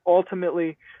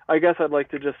ultimately, I guess I'd like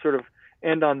to just sort of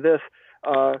end on this.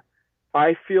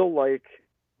 I feel like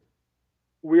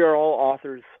we are all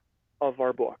authors of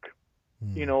our book.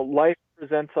 Life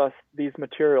presents us these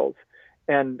materials,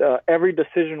 and every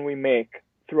decision we make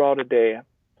throughout a day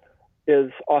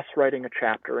is us writing a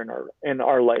chapter in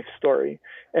our life story.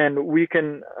 And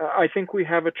I think we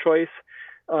have a choice.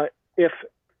 If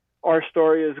our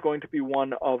story is going to be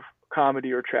one of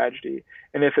comedy or tragedy,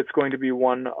 and if it's going to be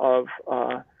one of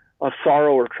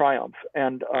sorrow or triumph.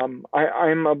 And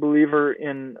I'm a believer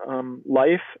in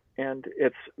life, and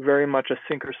it's very much a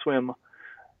sink or swim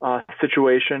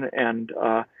situation. And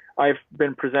I've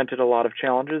been presented a lot of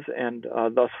challenges, and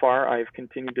thus far I've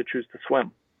continued to choose to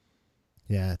swim.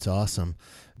 Yeah, it's awesome.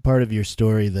 Part of your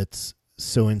story that's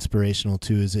so inspirational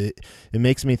too is it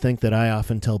makes me think that I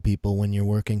often tell people when you're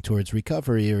working towards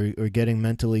recovery or getting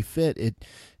mentally fit, it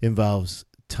involves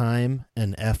time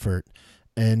and effort.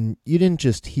 And you didn't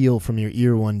just heal from your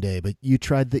ear one day, but you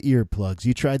tried the earplugs,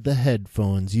 you tried the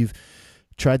headphones, you've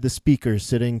tried the speakers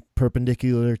sitting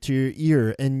perpendicular to your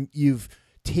ear, and you've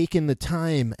taken the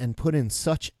time and put in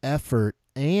such effort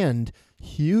and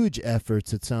huge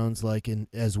efforts, it sounds like,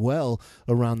 as well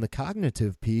around the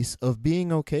cognitive piece of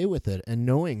being okay with it and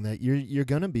knowing that you're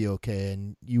going to be okay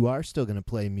and you are still going to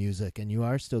play music and you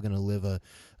are still going to live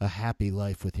a happy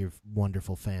life with your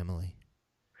wonderful family.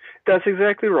 That's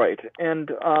exactly right.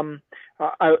 And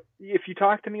if you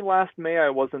talked to me last May, I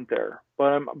wasn't there, but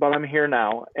I'm here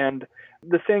now. And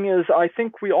the thing is, I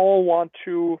think we all want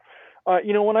to,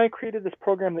 when I created this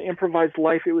program, The Improvised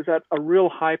Life, it was at a real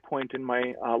high point in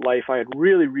my life. I had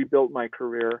really rebuilt my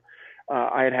career.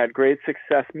 I had great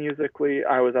success musically.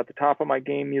 I was at the top of my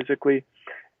game musically.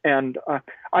 And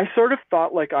I sort of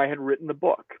thought like I had written the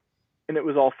book and it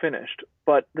was all finished.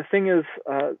 But the thing is,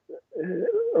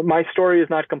 my story is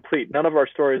not complete. None of our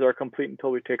stories are complete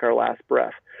until we take our last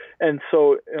breath. And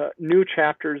so new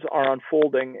chapters are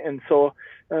unfolding. And so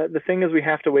the thing is, we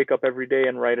have to wake up every day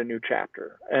and write a new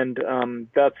chapter. And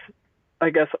that's, I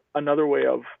guess, another way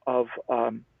of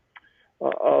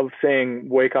saying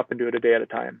wake up and do it a day at a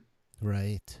time.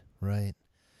 Right.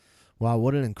 Wow,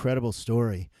 what an incredible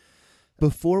story.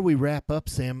 Before we wrap up,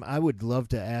 Sam, I would love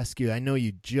to ask you, I know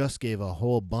you just gave a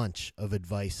whole bunch of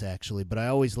advice, actually, but I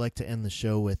always like to end the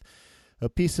show with a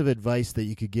piece of advice that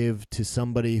you could give to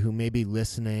somebody who may be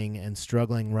listening and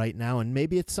struggling right now, and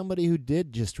maybe it's somebody who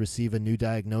did just receive a new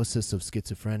diagnosis of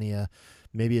schizophrenia.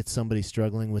 Maybe it's somebody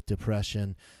struggling with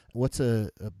depression. What's a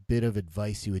bit of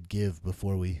advice you would give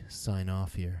before we sign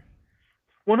off here?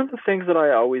 One of the things that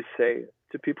I always say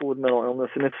to people with mental illness,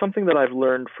 and it's something that I've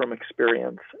learned from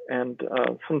experience, and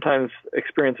sometimes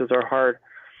experiences are hard,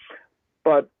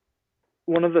 but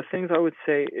one of the things I would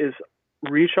say is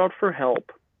reach out for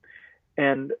help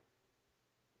and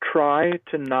try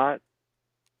to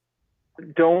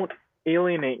don't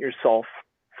alienate yourself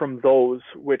from those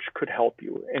which could help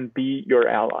you and be your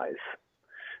allies.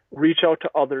 Reach out to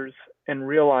others and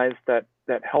realize that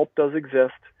help does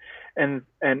exist, and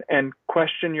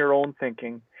question your own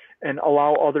thinking and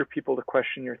allow other people to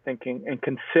question your thinking and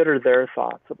consider their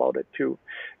thoughts about it too.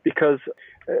 Because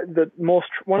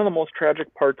one of the most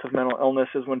tragic parts of mental illness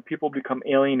is when people become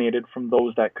alienated from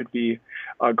those that could be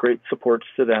great supports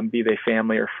to them, be they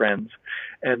family or friends.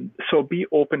 And so be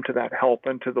open to that help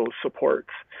and to those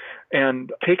supports,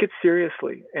 and take it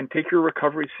seriously and take your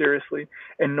recovery seriously,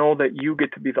 and know that you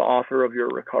get to be the author of your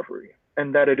recovery,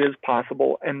 and that it is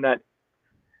possible, and that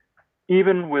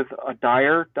even with a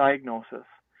dire diagnosis,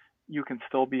 you can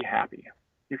still be happy.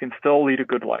 You can still lead a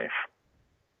good life.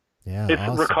 Yeah,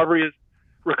 awesome.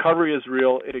 Recovery is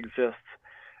real. It exists.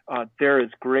 There is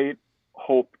great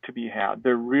hope to be had.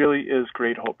 There really is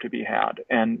great hope to be had.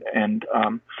 And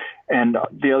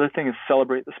the other thing is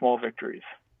celebrate the small victories.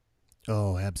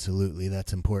 Oh, absolutely.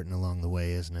 That's important along the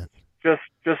way, isn't it?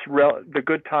 The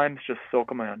good times, just soak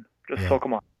them in. Soak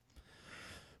them up.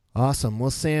 Awesome.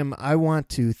 Well, Sam, I want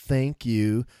to thank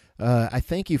you. I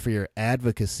thank you for your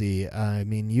advocacy. I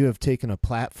mean, you have taken a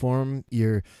platform,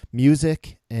 your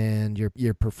music and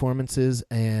your performances,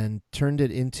 and turned it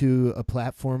into a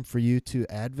platform for you to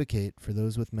advocate for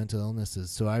those with mental illnesses.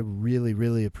 So I really,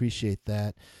 really appreciate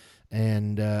that.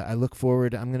 And I look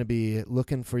forward. I'm going to be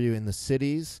looking for you in the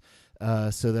cities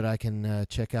so that I can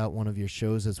check out one of your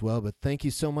shows as well. But thank you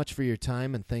so much for your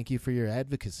time, and thank you for your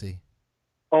advocacy.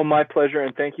 Oh, my pleasure,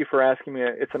 and thank you for asking me.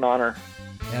 It's an honor.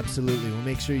 Absolutely. We'll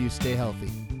make sure you stay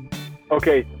healthy.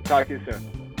 Okay, talk to you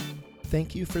soon.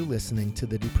 Thank you for listening to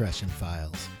The Depression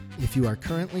Files. If you are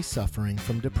currently suffering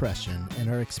from depression and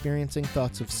are experiencing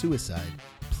thoughts of suicide,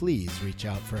 please reach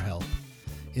out for help.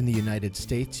 In the United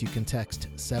States, you can text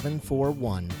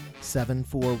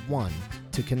 741-741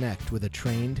 to connect with a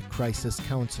trained crisis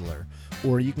counselor,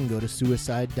 or you can go to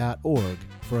suicide.org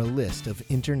for a list of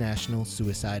international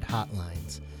suicide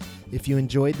hotlines. If you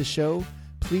enjoyed the show,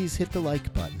 please hit the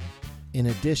like button. In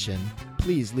addition,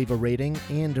 please leave a rating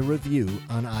and a review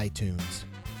on iTunes.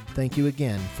 Thank you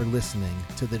again for listening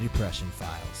to The Depression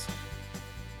Files.